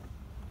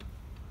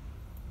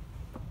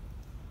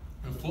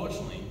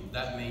 Unfortunately,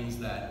 that means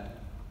that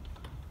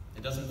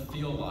it doesn't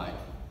feel like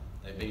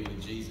they've been with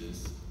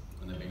Jesus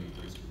when they've been with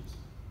Christians.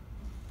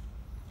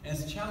 And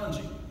it's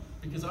challenging,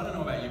 because I don't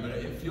know about you, but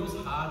it feels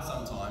hard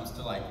sometimes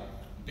to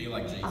be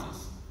like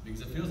Jesus.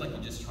 Because it feels like you're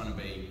just trying to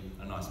be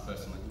a nice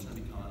person, like I'm trying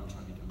to be kind, I'm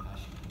trying to be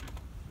compassionate.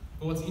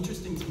 But what's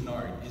interesting to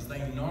note is they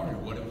know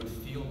what it would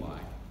feel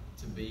like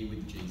to be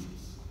with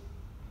Jesus.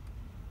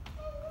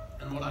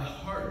 And what I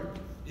hope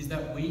is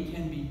that we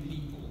can be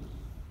people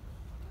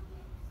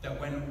that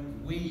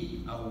when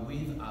we are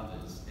with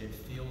others, it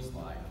feels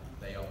like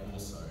they are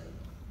also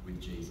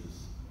with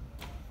Jesus.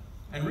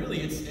 And really,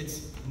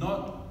 it's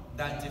not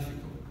that difficult.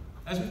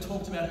 As we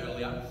talked about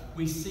earlier,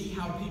 we see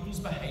how people's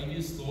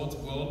behaviors, thoughts,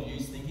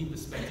 worldviews, thinking,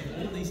 perspective,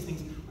 all of these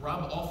things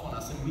rub off on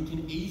us and we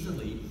can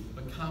easily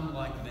become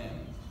like them.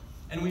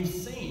 And we've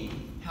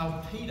seen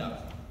how Peter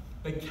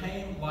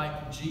became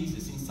like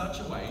Jesus in such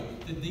a way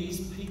that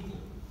these people,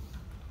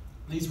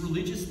 these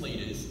religious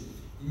leaders,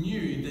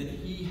 knew that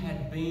he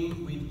had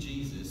been with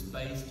Jesus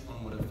based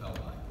on what it felt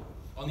like,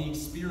 on the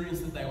experience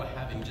that they were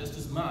having just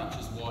as much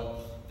as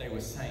what they were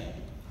saying.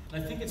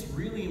 And I think it's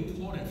really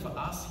important for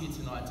us here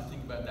tonight to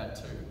think about that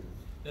too.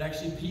 That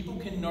actually people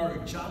can know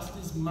just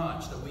as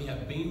much that we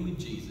have been with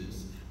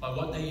Jesus by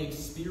what they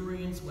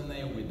experience when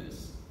they are with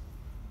us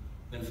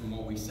than from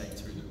what we say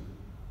to them.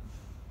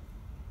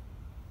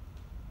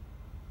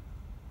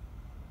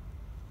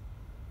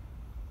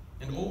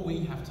 And all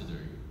we have to do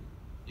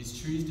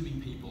is choose to be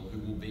people who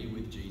will be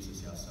with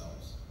Jesus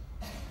ourselves.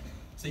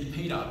 See,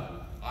 Peter,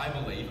 I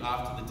believe,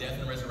 after the death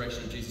and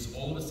resurrection of Jesus,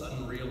 all of a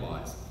sudden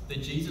realized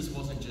that Jesus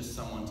wasn't just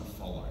someone to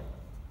follow,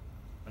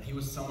 but he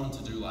was someone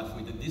to do life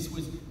with. That this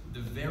was the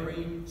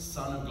very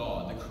Son of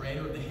God, the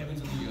creator of the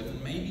heavens and the earth,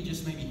 and maybe,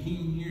 just maybe, he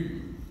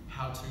knew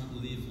how to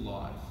live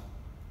life.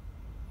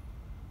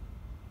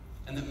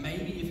 And that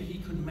maybe if he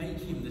could make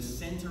him the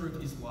center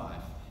of his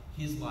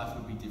life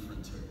would be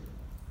different too.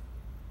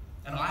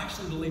 And I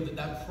actually believe that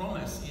that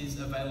promise is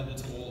available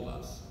to all of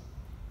us.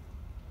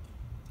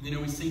 You know,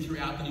 we see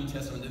throughout the New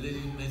Testament that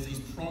there's these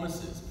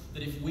promises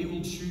that if we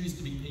will choose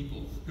to be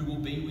people who will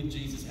be with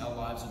Jesus, our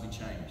lives will be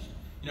changed.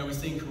 You know, we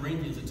see in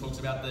Corinthians it talks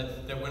about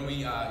that when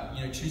we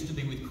choose to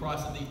be with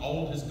Christ, that the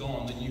old has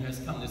gone, the new has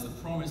come. There's the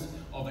promise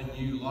of a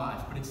new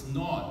life, but it's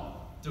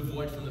not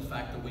devoid from the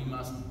fact that we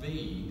must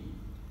be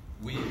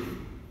with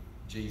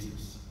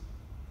Jesus.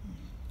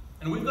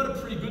 And we've got it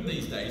pretty good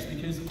these days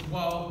because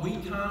while we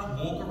can't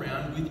walk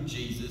around with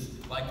Jesus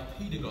like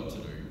Peter got to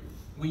do,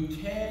 we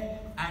can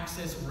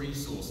access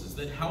resources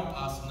that help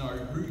us know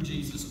who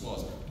Jesus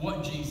was,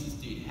 what Jesus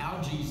did,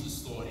 how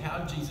Jesus thought,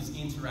 how Jesus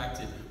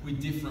interacted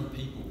with different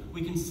people.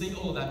 We can see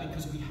all of that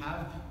because we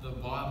have the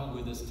Bible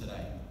with us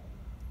today.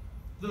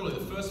 Literally,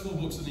 the first 4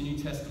 books of the New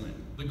Testament,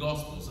 the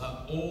Gospels,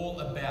 are all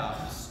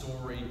about the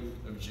story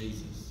of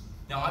Jesus.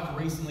 Now, I've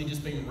recently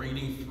just been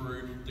reading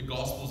through the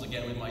Gospels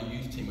again with my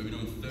youth team. We've been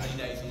doing 30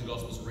 days in the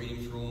Gospels, reading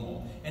through them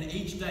all. And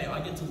each day I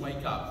get to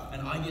wake up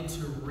and I get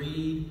to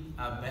read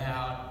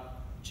about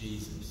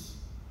Jesus.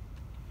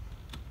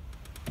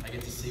 I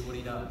get to see what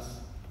he does.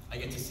 I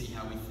get to see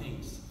how he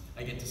thinks.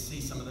 I get to see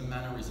some of the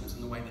mannerisms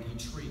and the way that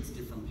he treats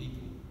different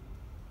people.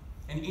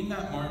 And in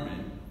that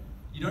moment,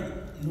 you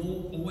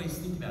don't always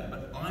think about it,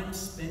 but I'm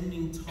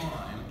spending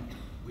time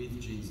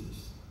with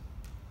Jesus.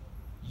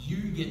 You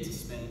get to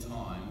spend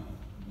time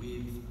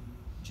with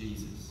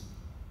Jesus.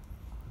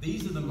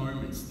 These are the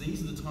moments,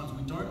 these are the times,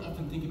 we don't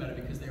often think about it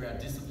because they're our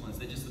disciplines,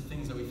 they're just the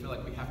things that we feel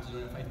like we have to do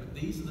in our faith, but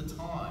these are the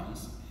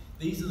times,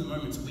 these are the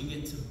moments we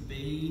get to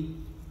be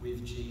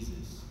with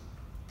Jesus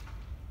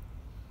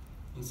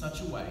in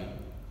such a way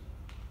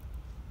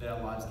that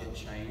our lives get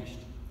changed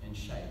and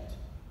shaped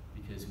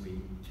because we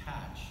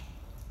catch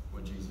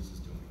what Jesus is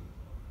doing.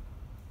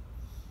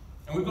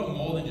 And we've got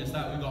more than just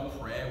that. We've got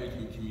prayer, we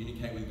can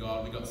communicate with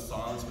God. We've got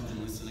silence, we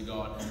can listen to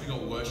God. We've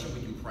got worship,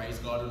 we can praise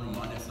God and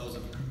remind ourselves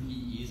of who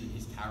He is and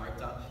His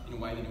character in a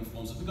way that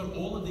informs us. We've got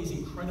all of these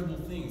incredible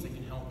things that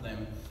can help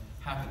them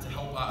happen, to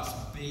help us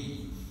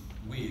be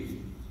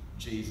with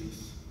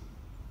Jesus.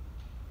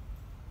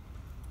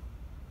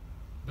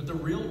 But the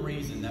real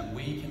reason that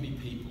we can be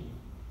people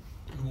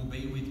who will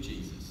be with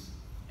Jesus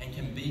and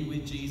can be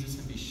with Jesus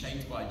and be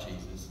shaped by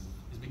Jesus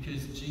is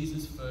because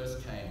Jesus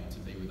first came to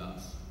be with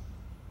us.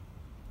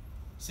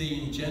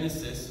 See, in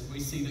Genesis, we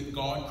see that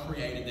God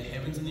created the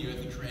heavens and the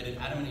earth. He created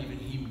Adam and Eve,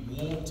 and He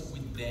walked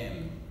with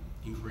them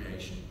in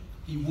creation.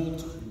 He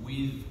walked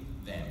with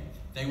them.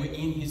 They were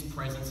in His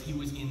presence. He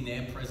was in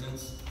their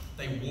presence.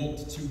 They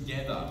walked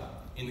together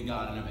in the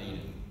Garden of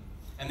Eden.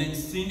 And then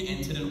sin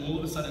entered, and all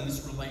of a sudden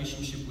this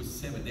relationship was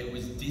severed. There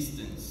was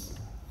distance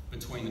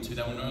between the two.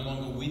 They were no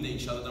longer with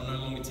each other. They were no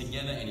longer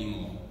together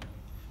anymore.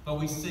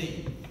 But we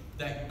see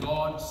that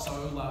God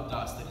so loved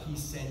us that He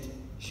sent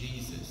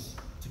Jesus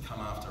to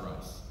come after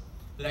us.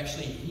 That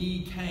actually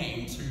He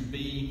came to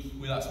be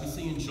with us. We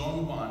see in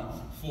John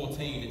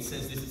 1:14, it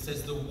says this. It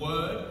says, the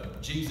Word,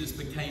 Jesus,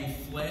 became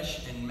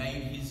flesh and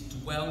made His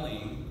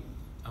dwelling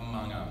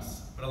among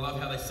us. But I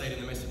love how they say it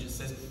in the Message. It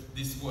says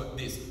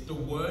the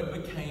Word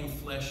became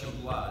flesh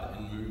and blood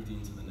and moved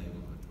into the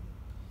neighborhood.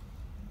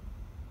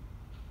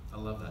 I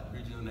love that.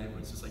 Moved into the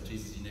neighborhood. It's just like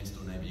Jesus, your next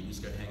door neighbor. You can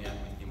just go hang out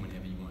with Him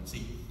whenever you want.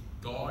 See,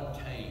 God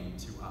came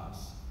to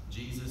us.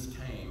 Jesus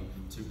came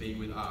to be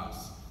with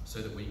us so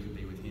that we could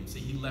be with Him. See,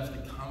 He left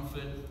the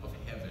comfort of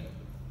heaven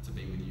to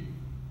be with you.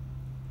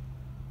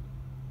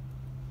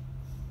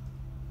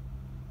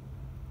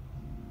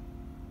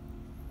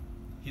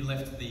 He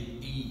left the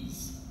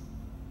ease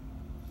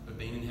of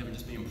being in heaven,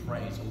 just being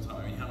praised all the time.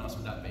 I mean, how nice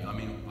would that be? I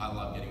mean, I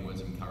love getting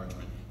words of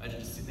encouragement. Imagine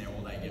just sitting there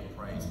all day getting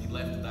praised. He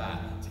left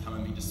that to come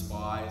and be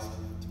despised,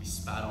 to be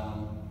spat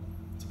on,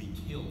 to be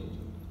killed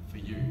for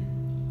you.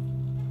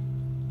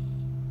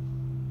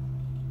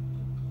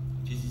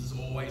 Jesus has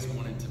always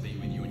wanted to be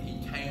with you, and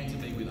He came to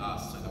be with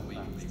us so that we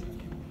could be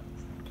with Him.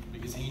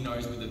 Because He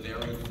knows we're the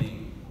very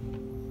thing.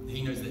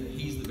 He knows that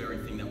He's the very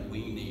thing that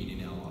we need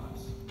in our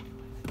lives.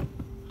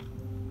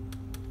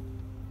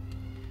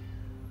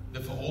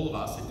 That for all of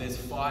us, if there's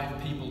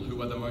 5 people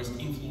who are the most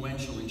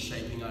influential in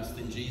shaping us,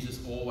 then Jesus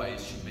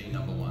always should be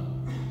number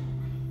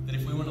 1. That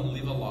if we want to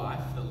live a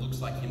life that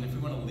looks like Him, if we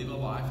want to live a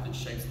life that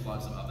shapes the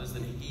lives of others,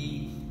 then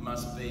He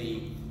must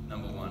be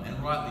number 1. And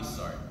rightly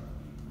so.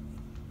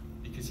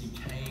 Because He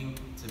came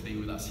to be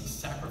with us. He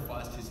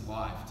sacrificed His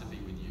life to be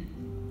with you.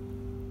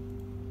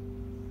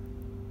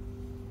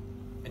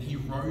 And He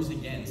rose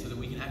again so that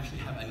we can actually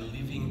have a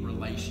living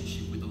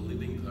relationship with a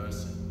living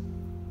person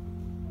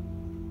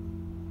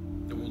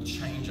that will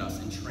change us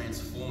and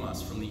transform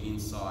us from the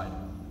inside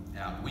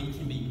out. We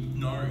can be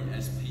known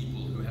as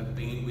people who have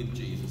been with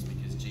Jesus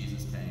because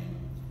Jesus came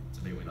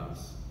to be with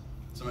us.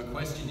 So my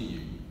question to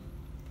you,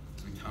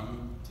 as we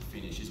come to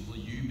finish, is will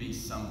you be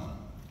someone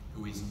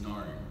who is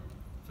known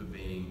for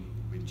being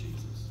with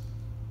Jesus?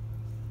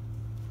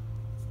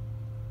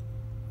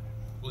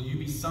 Will you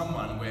be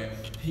someone where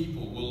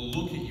people will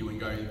look at you and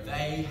go,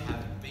 they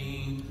have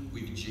been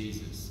with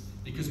Jesus?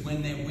 Because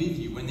when they're with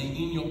you, when they're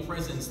in your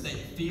presence, that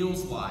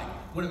feels like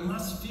what it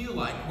must feel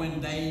like when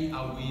they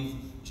are with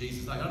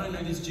Jesus. Like, I don't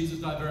know this Jesus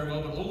guy very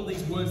well, but all of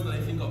these words that I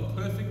think of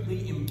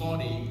perfectly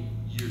embody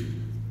you.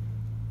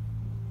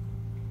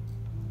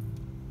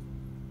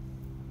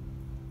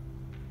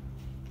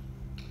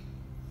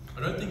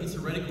 I don't think it's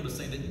heretical to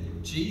say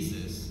that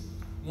Jesus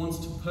wants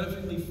to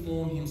perfectly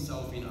form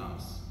Himself in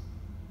us.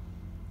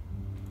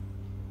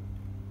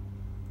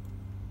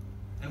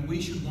 And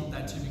we should want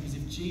that too, because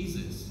if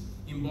Jesus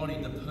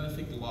embodied the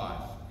perfect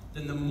life,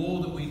 then the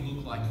more that we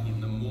look like Him,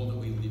 the more that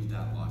we live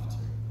that life too.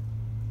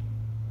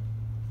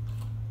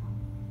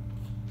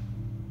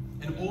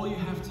 And all you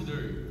have to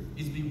do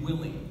is be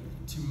willing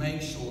to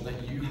make sure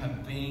that you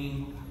have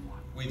been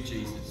with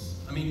Jesus.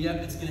 I mean, yeah,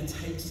 it's going to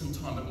take some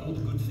time, but all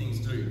the good things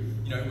do.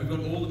 You know, we've got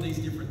all of these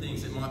different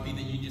things. It might be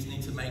that you just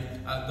need to make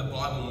the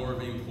Bible more of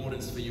an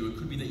importance for you. It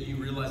could be that you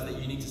realize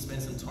that you need to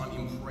spend some time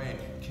in prayer,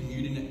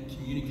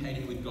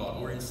 communicating with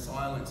God, or in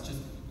silence, just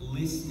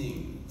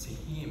listening to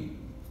Him.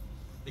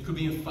 It could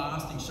be in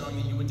fasting, showing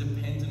that you were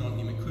dependent on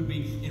Him. It could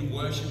be in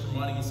worship,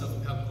 reminding yourself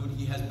of how good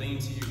He has been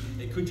to you.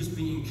 It could just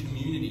be in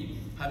community,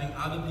 having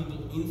other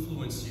people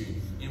influence you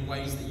in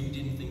ways that you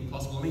didn't think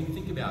possible. I mean,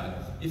 think about it.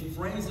 If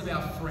friends of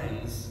our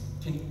friends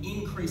can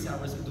increase our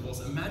risk of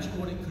divorce, imagine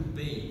what it could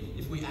be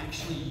if we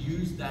actually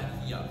used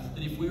that here.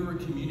 That if we were a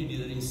community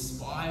that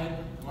inspired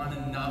one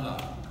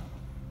another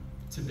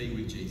to be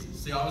with Jesus.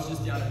 See, I was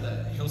just down at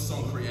the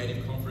Hillsong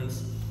Creative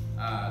Conference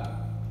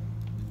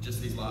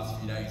just these last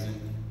few days, and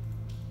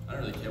I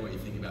don't really care what you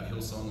think about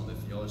Hillsong or the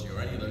theology or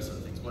any of those sort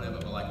of things, whatever,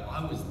 but like,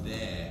 I was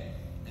there,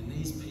 and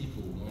these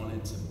people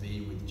wanted to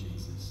be with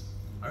Jesus.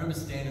 I remember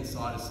standing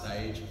side of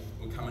stage,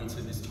 we're coming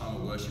to this time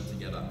of worship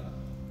together,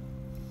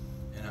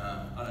 and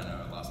I don't know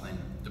her last name,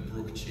 the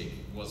Brooke chick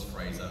was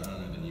Fraser, I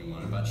don't know the new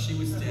one, but she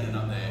was standing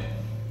up there.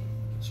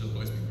 She'll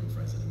always be Brooke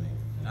Fraser to me.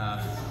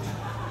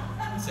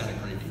 It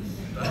sounded creepy.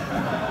 But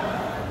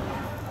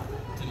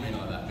didn't mean it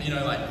like that. But you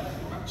know, like,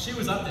 she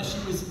was up there, she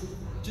was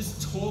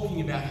just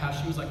talking about how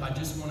she was like, I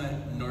just want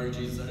to know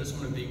Jesus, I just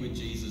want to be with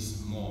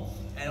Jesus more.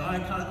 And I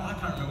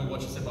can't remember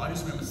what she said, but I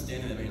just remember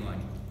standing there being like,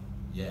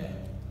 yeah,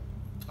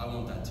 I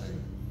want that too.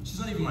 She's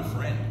not even my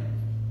friend.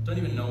 Don't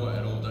even know her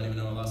at all, don't even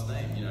know her last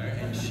name, you know,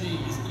 and she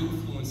is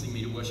influencing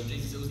me to worship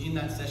Jesus. It was in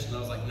that session that I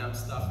was like, no,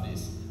 stuff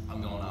this.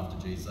 I'm going after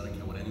Jesus. I don't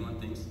care what anyone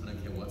thinks. I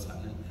don't care what's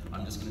happening.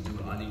 I'm just going to do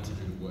what I need to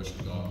do to worship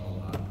God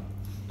wholeheartedly.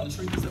 And the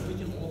truth is that we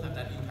can all have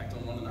that impact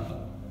on one another.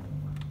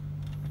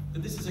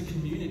 That this is a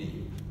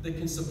community that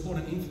can support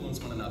and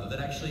influence one another.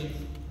 That actually,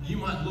 you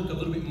might look a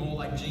little bit more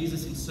like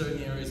Jesus in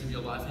certain areas of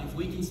your life. And if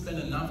we can spend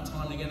enough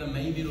time together,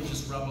 maybe it'll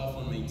just rub off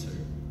on me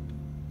too.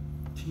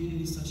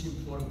 Community is such an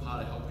important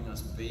part of helping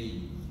us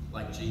be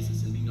like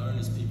Jesus and be known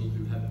as people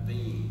who have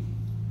been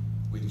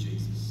with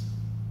Jesus.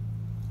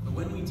 But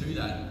when we do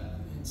that,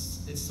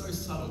 it's so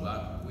subtle,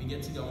 but we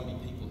get to go and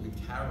be people who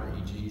carry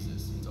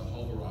Jesus into a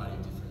whole variety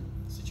of different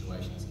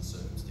situations and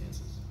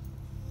circumstances.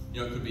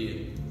 You know, it could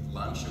be at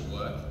lunch at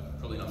work,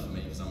 probably not for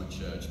me because I'm at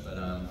church, but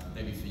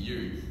maybe for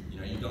you, you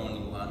know, you go on to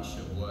lunch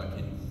at work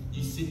and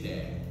you sit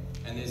there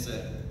and there's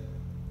a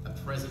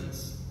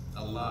presence,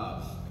 a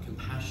love, a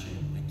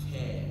compassion, a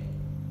care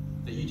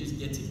that you just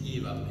get to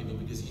give other people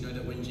because you know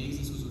that when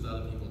Jesus was with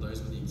other people,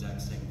 those were the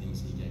exact same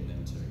things he gave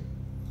them too.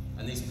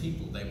 And these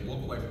people, they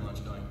walk away from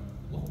lunch going,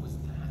 what was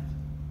that?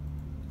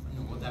 I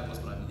don't know what that was,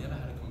 but I've never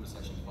had a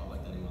conversation quite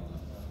like that in my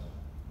life before.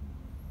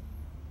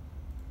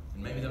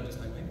 And maybe they'll just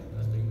think, maybe I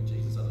was being with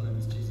Jesus. I don't know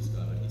this Jesus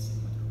guy, but he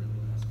seemed like a really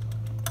nice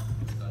guy.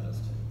 This guy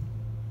does too.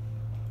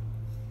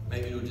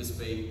 Maybe it'll just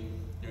be,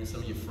 you know, in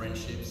some of your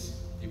friendships,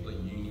 people at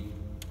uni,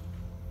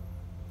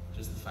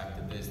 just the fact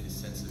that there's this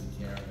sense of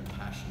care and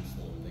compassion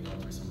for them. They're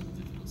going through some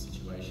really difficult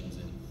situations,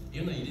 and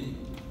even though you didn't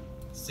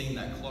seem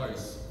that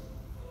close,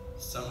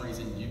 for some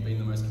reason you've been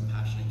the most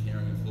compassionate,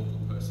 caring, and thoughtful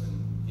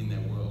person in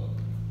their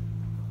world,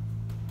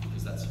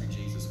 because that's who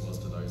Jesus was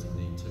to those in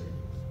need too.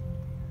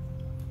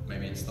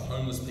 Maybe it's the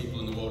homeless people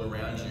in the world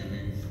around you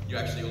who you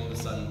actually all of a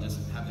sudden just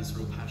have this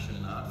real passion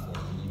and art for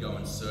them, and you go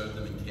and serve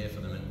them and care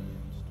for them, and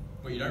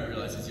what you don't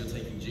realize is you're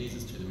taking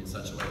Jesus to them in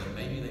such a way that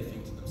maybe they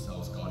think to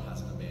themselves, God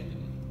hasn't abandoned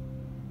me.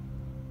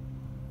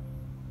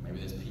 Maybe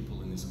there's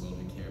people in this world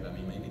who care about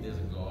me. Maybe there's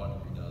a God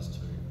who does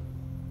too.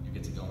 You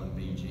get to go and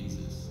be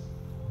Jesus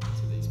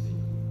to these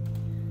people.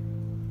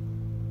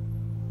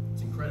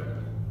 It's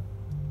incredible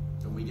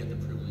that we get the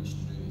privilege to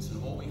do this.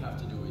 And all we have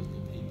to do is be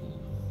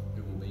people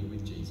who will be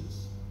with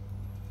Jesus.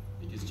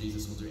 Because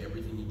Jesus will do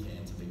everything he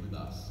can to be with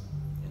us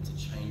and to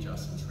change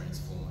us and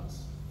transform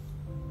us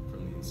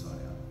from the inside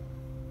out.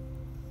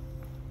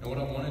 And what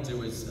I want to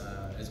do is,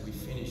 as we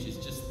finish, is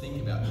just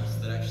think about this,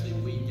 that actually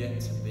we get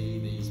to be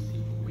these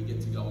people. We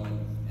get to go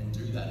and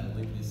do that and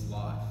live this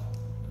life.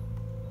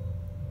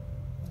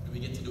 And we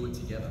get to do it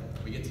together.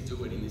 We get to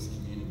do it in this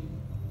community.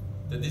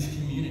 That this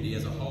community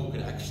as a whole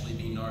could actually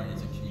be known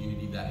as a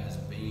community that has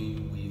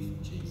been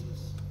with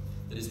Jesus.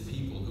 That as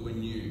people who are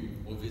new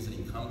or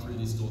visiting come through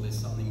this door, there's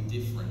something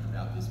different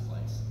about this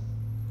place.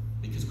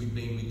 Because we've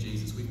been with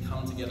Jesus. We've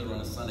come together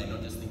on a Sunday,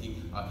 not just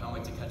thinking, I can't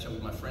wait to catch up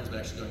with my friends, but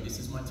actually going, this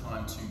is my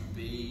time to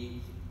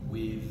be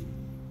with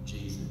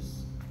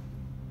Jesus.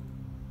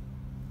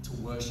 To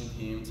worship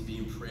him, to be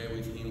in prayer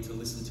with him, to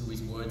listen to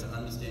his word, to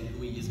understand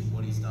who he is and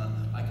what he's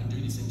done. I can do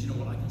this, and do you know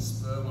what? I can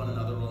spur one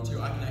another on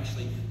to. I can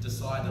actually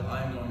decide that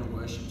I am going to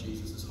worship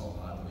Jesus as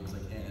wholeheartedly as I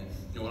can. And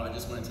you know what? I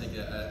just want to take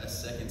a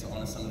second to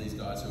honor some of these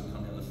guys who have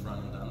come down the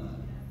front and done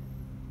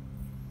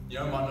that. You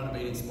know, it might not have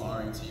been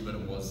inspiring to you, but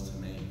it was to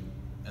me.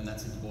 And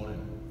that's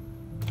important.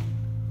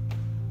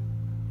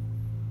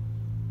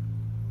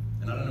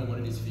 And I don't know what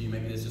it is for you.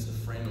 Maybe there's just a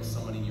friend or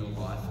someone in your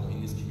life or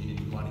in this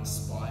community who might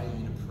inspire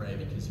you to pray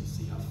because you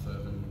see how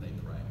fervently they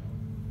pray.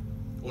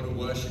 Or to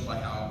worship by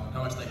how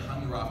much they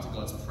hunger after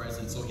God's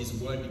presence or his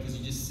word, because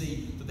you just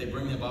see that they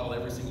bring their Bible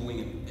every single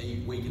week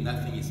and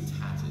that thing is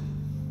tattered.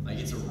 Like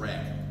it's a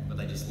wreck, but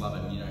they just love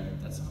it. And you know,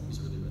 that's someone who's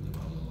really read the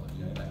Bible a lot.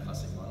 You know, that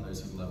classic line, those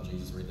who love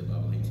Jesus read the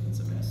Bible heaps and it's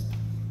a mess.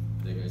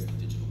 There goes the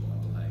digital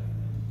Bible, hey.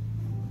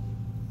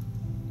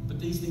 But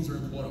these things are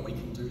important. We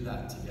can do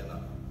that together.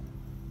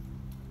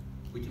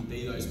 We can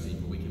be those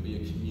people. We can be a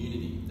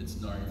community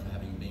that's known for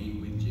having been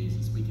with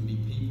Jesus. We can be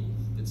people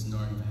that's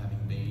known for having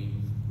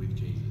been with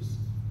Jesus.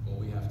 All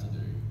we have to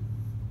do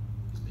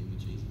is be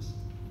with Jesus.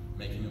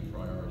 Make him a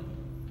priority.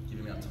 Give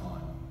him our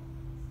time.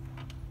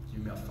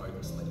 Give him our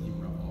focus. Let him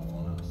rub off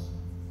on us.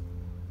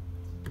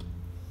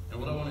 And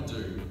what I want to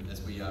do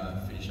as we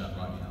finish up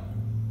right now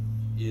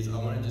is I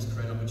want to just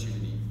create an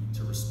opportunity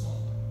to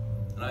respond.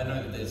 And I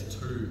know that there's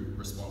two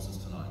responses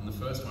tonight. And the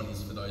first one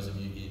is for those of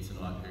you here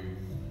tonight who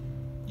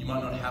you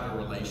might not have a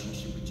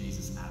relationship with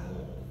Jesus at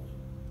all.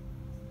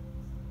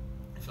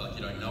 You feel like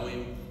you don't know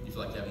him, you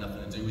feel like you have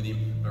nothing to do with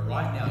him, but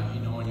right now you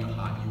know in your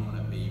heart you want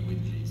to be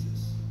with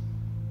Jesus.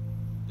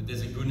 That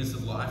there's a goodness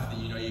of life that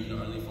you know you can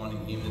only find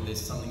in him, that there's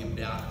something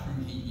about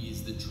who he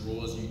is that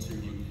draws you to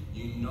him.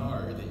 You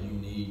know that you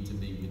need to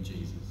be with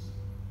Jesus.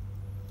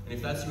 And And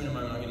if that's you in a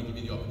moment, I'm going to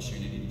give you the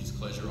opportunity to just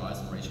close your eyes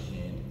and raise your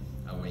hand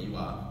where you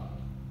are.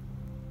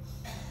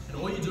 And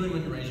all you're doing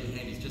when you raise your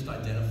hand is just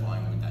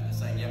identifying with that. You're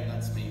saying, yep,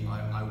 that's me.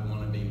 I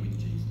want to be with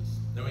Jesus.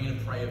 Then we're going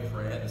to pray a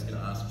prayer that's going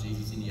to ask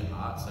Jesus into your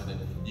heart so that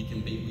you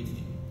can be with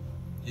him.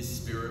 His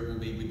spirit will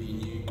be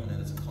within you. I know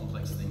that's a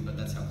complex thing, but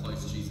that's how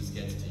close Jesus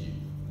gets to you.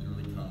 He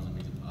literally comes and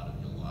becomes a part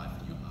of your life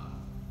and your heart.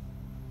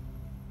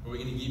 But we're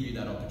going to give you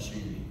that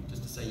opportunity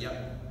just to say,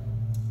 yep,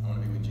 I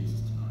want to be with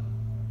Jesus tonight.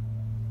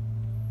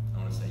 I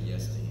want to say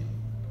yes to him.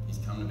 He's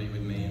come to be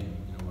with me, and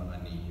you know what?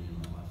 I need him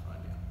in my life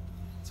right now.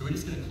 So we're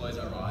just going to close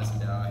our eyes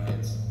and bow our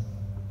heads.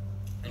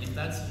 And if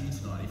that's you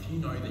tonight, if you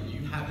know that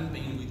you haven't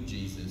been with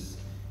Jesus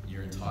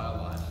your entire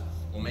life,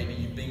 or maybe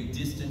you've been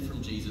distant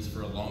from Jesus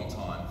for a long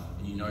time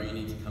and you know you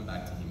need to come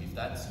back to him, if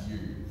that's you,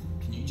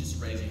 can you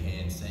just raise your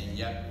hand saying,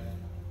 yep,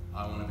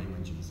 I want to be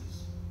with Jesus?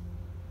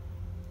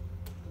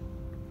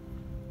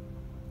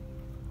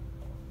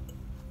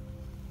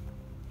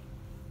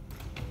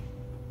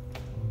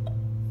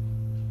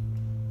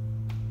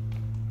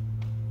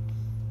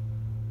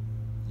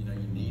 You know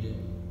you need it.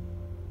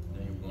 You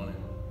know you want it.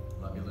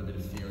 There might be a little bit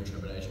of fear and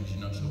trepidation because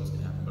you're not sure what's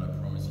going to happen, but I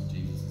promise you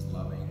Jesus is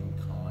loving and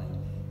kind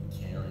and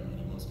caring, and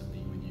he wants to be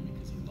with you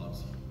because he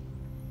loves you.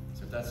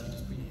 So if that's you,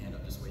 just put your hand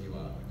up just where you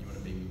are. You want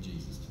to be with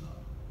Jesus tonight.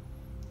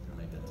 You're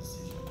going to make that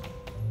decision.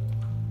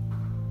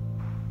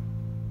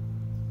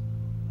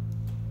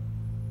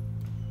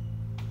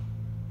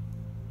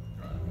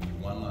 Right, I'm going to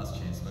give one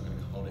last chance. I'm not going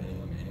to hold it any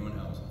longer. Anyone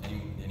else,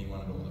 anyone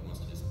at all that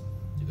wants to just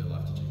give their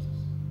life to Jesus.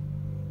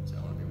 Say,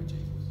 I want to be with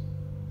Jesus.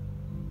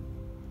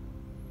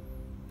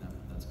 No,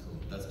 that's cool.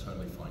 That's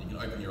totally fine. You can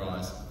open your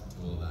eyes to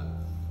all of that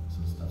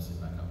sort of stuff. Sit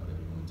back up,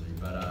 whatever you want to do.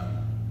 But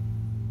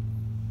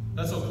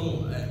that's all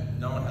cool.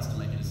 No one has to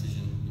make a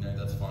decision. You know,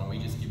 that's fine. We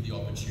just give the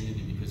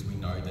opportunity because we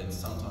know that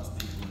sometimes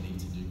people need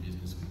to do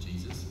business with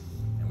Jesus,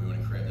 and we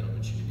want to create that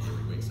opportunity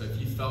every week. So if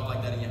you felt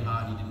like that in your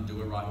heart and you didn't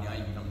do it right now,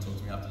 you can come and talk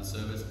to me after the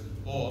service,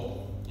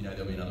 or you know,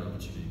 there'll be another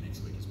opportunity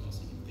next week as well,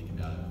 so you can think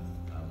about it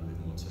a little bit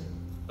more too.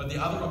 But the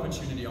other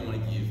opportunity I want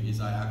to give is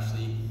I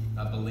actually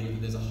believe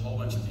that there's a whole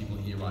bunch of people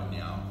here right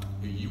now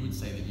who you would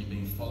say that you've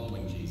been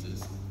following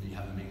Jesus, but you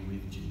haven't been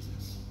with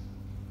Jesus.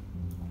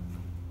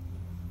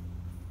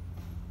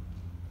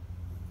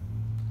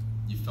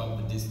 You felt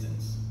the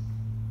distance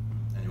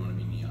and you want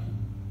to be near.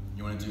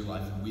 You want to do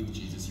life with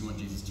Jesus. You want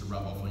Jesus to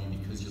rub off on you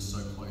because you're so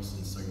close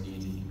and so near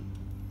to him.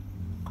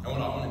 And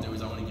what I want to do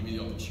is I want to give you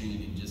the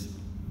opportunity to just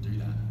do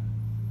that.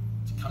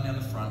 To come down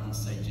the front and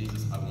say,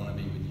 Jesus, I want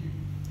to be with you.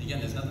 Again,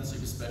 there's nothing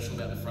super special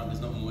about the front.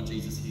 There's not more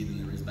Jesus here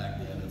than there is back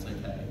there. That's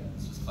okay.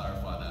 Let's just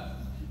clarify that.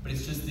 But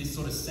it's just this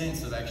sort of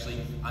sense of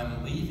actually,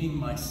 I'm leaving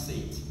my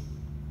seat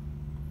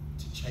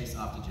to chase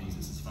after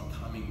Jesus, as if I'm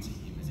coming to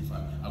him, as if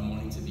I'm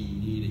wanting to be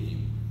near to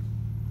him.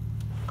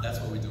 That's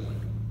what we're doing.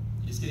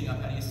 You're just getting up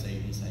out of your seat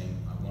and you're saying,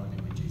 I want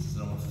to be with Jesus. I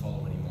don't want to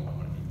follow anymore. I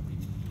want to be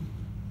with him.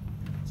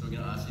 So we're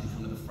going to ask you to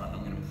come to the front.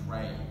 I'm going to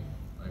pray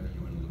over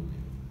you in a little bit.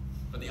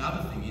 But the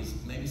other thing is,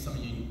 maybe some of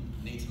you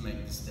need to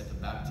make the step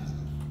of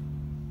baptism.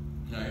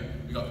 You know,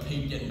 we got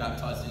Pete getting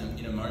baptized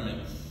in a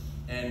moment,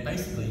 and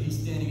basically he's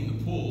standing in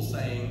the pool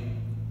saying,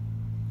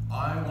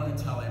 I want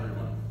to tell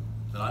everyone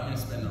that I'm going to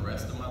spend the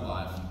rest of my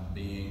life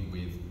being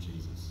with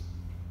Jesus.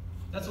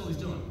 That's all he's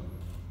doing.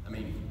 I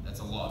mean,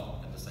 that's a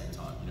lot at the same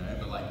time, you know,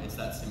 but like, it's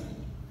that simple.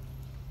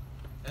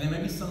 And there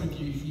may be some of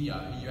you here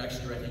who you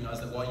actually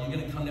recognize that while you're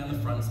going to come down the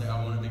front and say,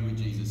 I want to be with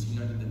Jesus, you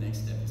know that the next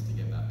step is to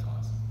get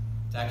baptized.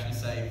 To actually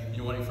say, you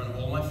know what, in front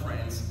of all my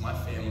friends, my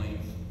family,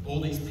 all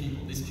these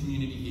people, this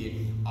community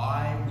here,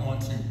 I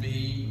want to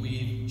be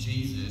with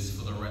Jesus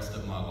for the rest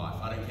of my life.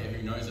 I don't care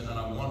who knows it, and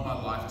I want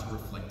my life to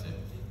reflect it.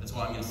 That's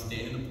why I'm going to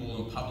stand in the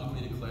pool and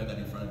publicly declare that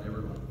in front of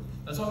everyone.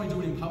 That's why we do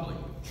it in public,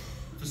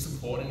 for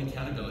support and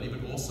accountability,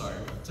 but also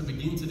to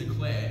begin to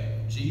declare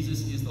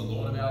Jesus is the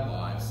Lord of our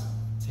lives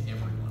to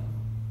everyone.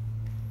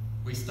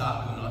 We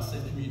start with a nice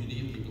safe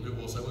community of people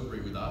who also agree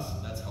with us.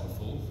 That's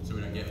helpful, so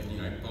we don't get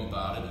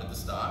bombarded at the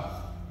start.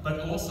 But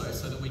also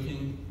so that we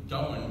can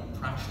go and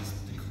practice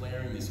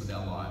declaring this with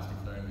our lives,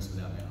 declaring this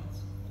with our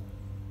mouths.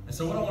 And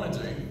so what I want to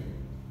do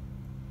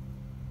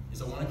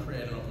is I want to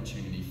create an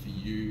opportunity for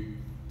you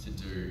to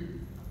do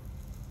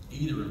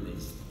either of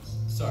these things.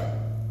 So, I'm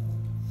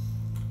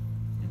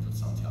going to put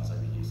some towels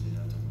over here so you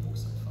don't have to walk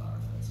so far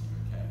if that's you,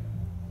 okay?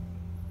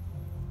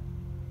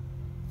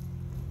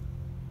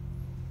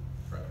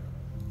 Right,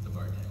 the bow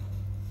came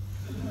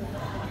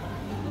off.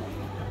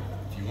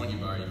 If you want your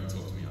bow, you can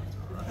talk to me after,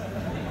 alright?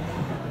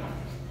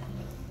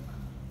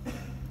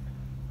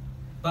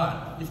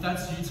 But if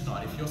that's you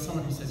tonight, if you're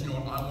someone who says, you know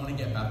what, I want to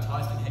get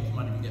baptized, and heck, you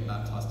might even get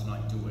baptized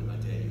tonight, do it. I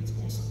dare you. It's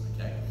awesome,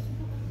 okay?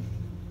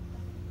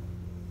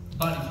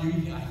 But if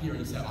you are here and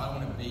you say, I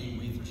want to be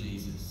with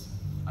Jesus,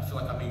 I feel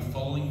like I've been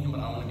following him, but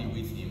I want to be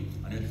with him.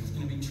 I know this is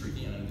going to be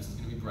tricky, I know this is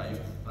going to be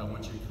brave, but I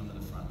want you to come to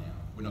the front now.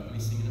 We're not going to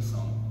be singing a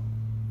song,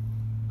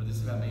 but this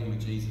is about being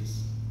with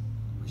Jesus.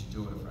 We should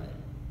do it afraid.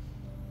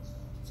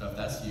 So if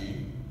that's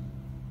you,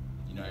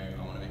 you know,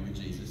 I want to be with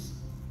Jesus.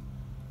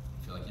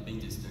 I feel like you've been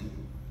distant.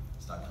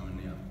 Start coming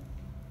now.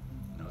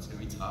 I know it's going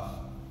to be tough.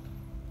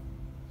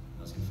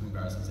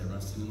 embarrassing because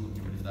everyone's sitting and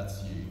looking, but if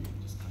that's you,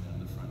 just come down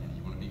to the front now.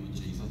 You want to be with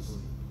Jesus?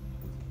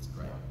 It's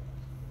great.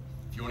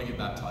 If you want to get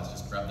baptized,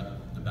 just grab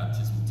the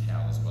baptismal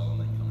towel as well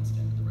and then come and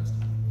stand with the rest of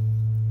them.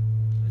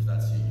 But if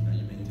that's you, you know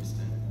you've been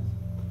distant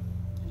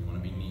and you want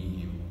to be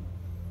near him,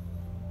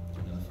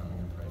 come down the front,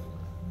 we're going to pray for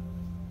you.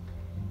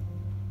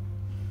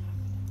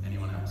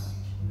 Anyone else?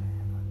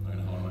 I'm not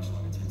going to hold much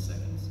longer, 10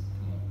 seconds.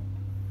 Come on.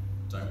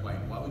 Don't wait.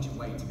 Why would you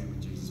wait to be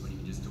with Jesus when you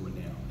can just do it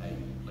now? Hey,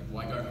 like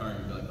why go home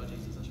and be like, oh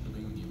Jesus, I should have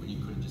been with you when you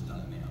could have just done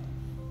it now?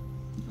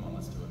 Come on,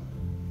 let's do it.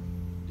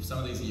 If some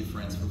of these are your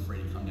friends, feel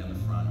free to come down the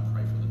front and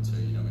pray for them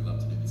too. You know we love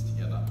to do this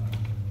together.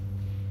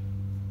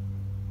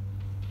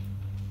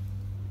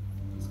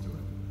 Let's do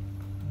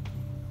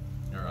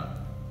it. Alright.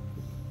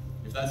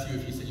 If that's you,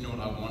 if you say, you know what,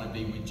 I want to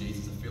be with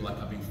Jesus, I feel like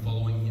I've been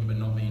following him but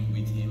not being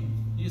with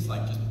him, you just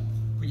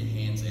put your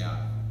hands out.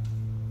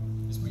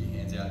 Just put your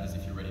hands out as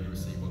if you're ready to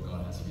receive what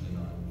God has for you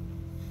tonight.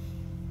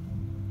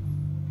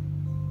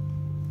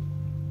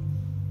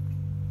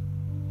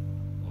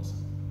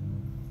 Awesome.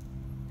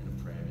 I'm going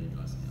to pray over you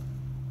guys now.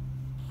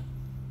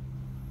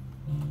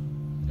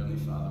 Heavenly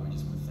Father, we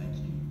just want to thank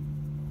you.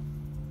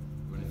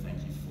 We want to thank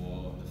you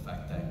for the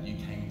fact that you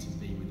came to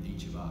be with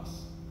each of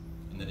us.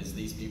 And that as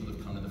these people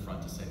have come to the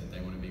front to say that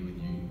they want to be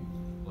with you,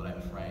 Lord, I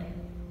pray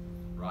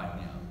right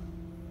now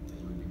that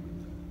you would be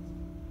with them.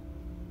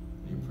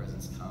 May your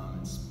presence come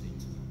and speak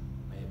to them.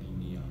 May it be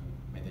near.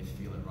 May they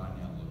feel it right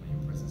now, Lord. May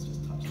your presence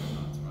just touch their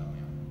hearts right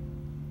now.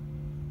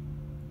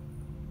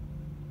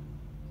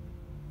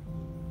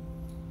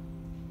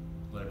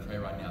 Lord, I pray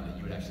right now that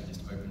you would actually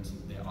just open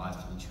their eyes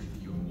to the truth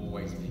that you have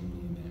always been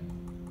near them.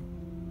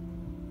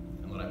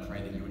 And Lord, I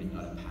pray that you would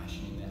ignite a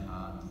passion in their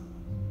heart,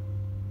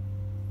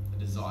 a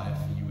desire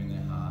for you in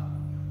their heart.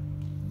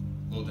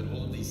 Lord, that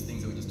all of these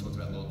things that we just talked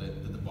about, Lord,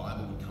 that the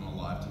Bible would come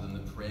alive to them,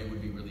 that prayer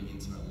would be really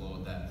intimate,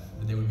 Lord, that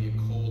there would be a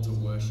call to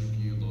worship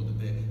you, Lord,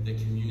 that their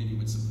community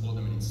would support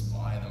them and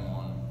inspire them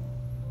on.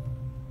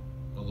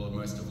 But Lord,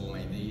 most of all,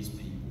 may these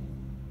people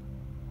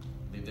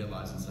live their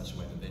lives in such a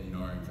way that they're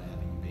known for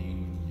having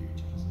been with you,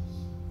 Jesus.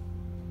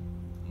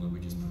 And Lord, we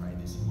just pray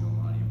this in your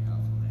mighty and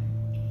powerful name.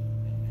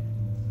 Amen.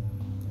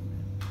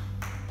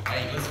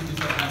 Amen. Hey, let's give this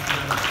a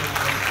massive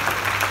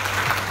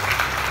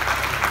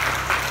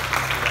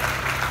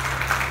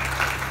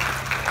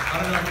I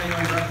don't know if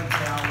anyone grabbed the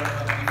towel, but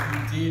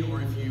if you did, or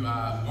if you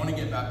want to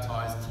get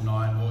baptized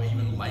tonight, or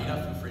even later,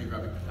 feel free to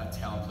grab a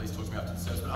towel and please talk to me after the service.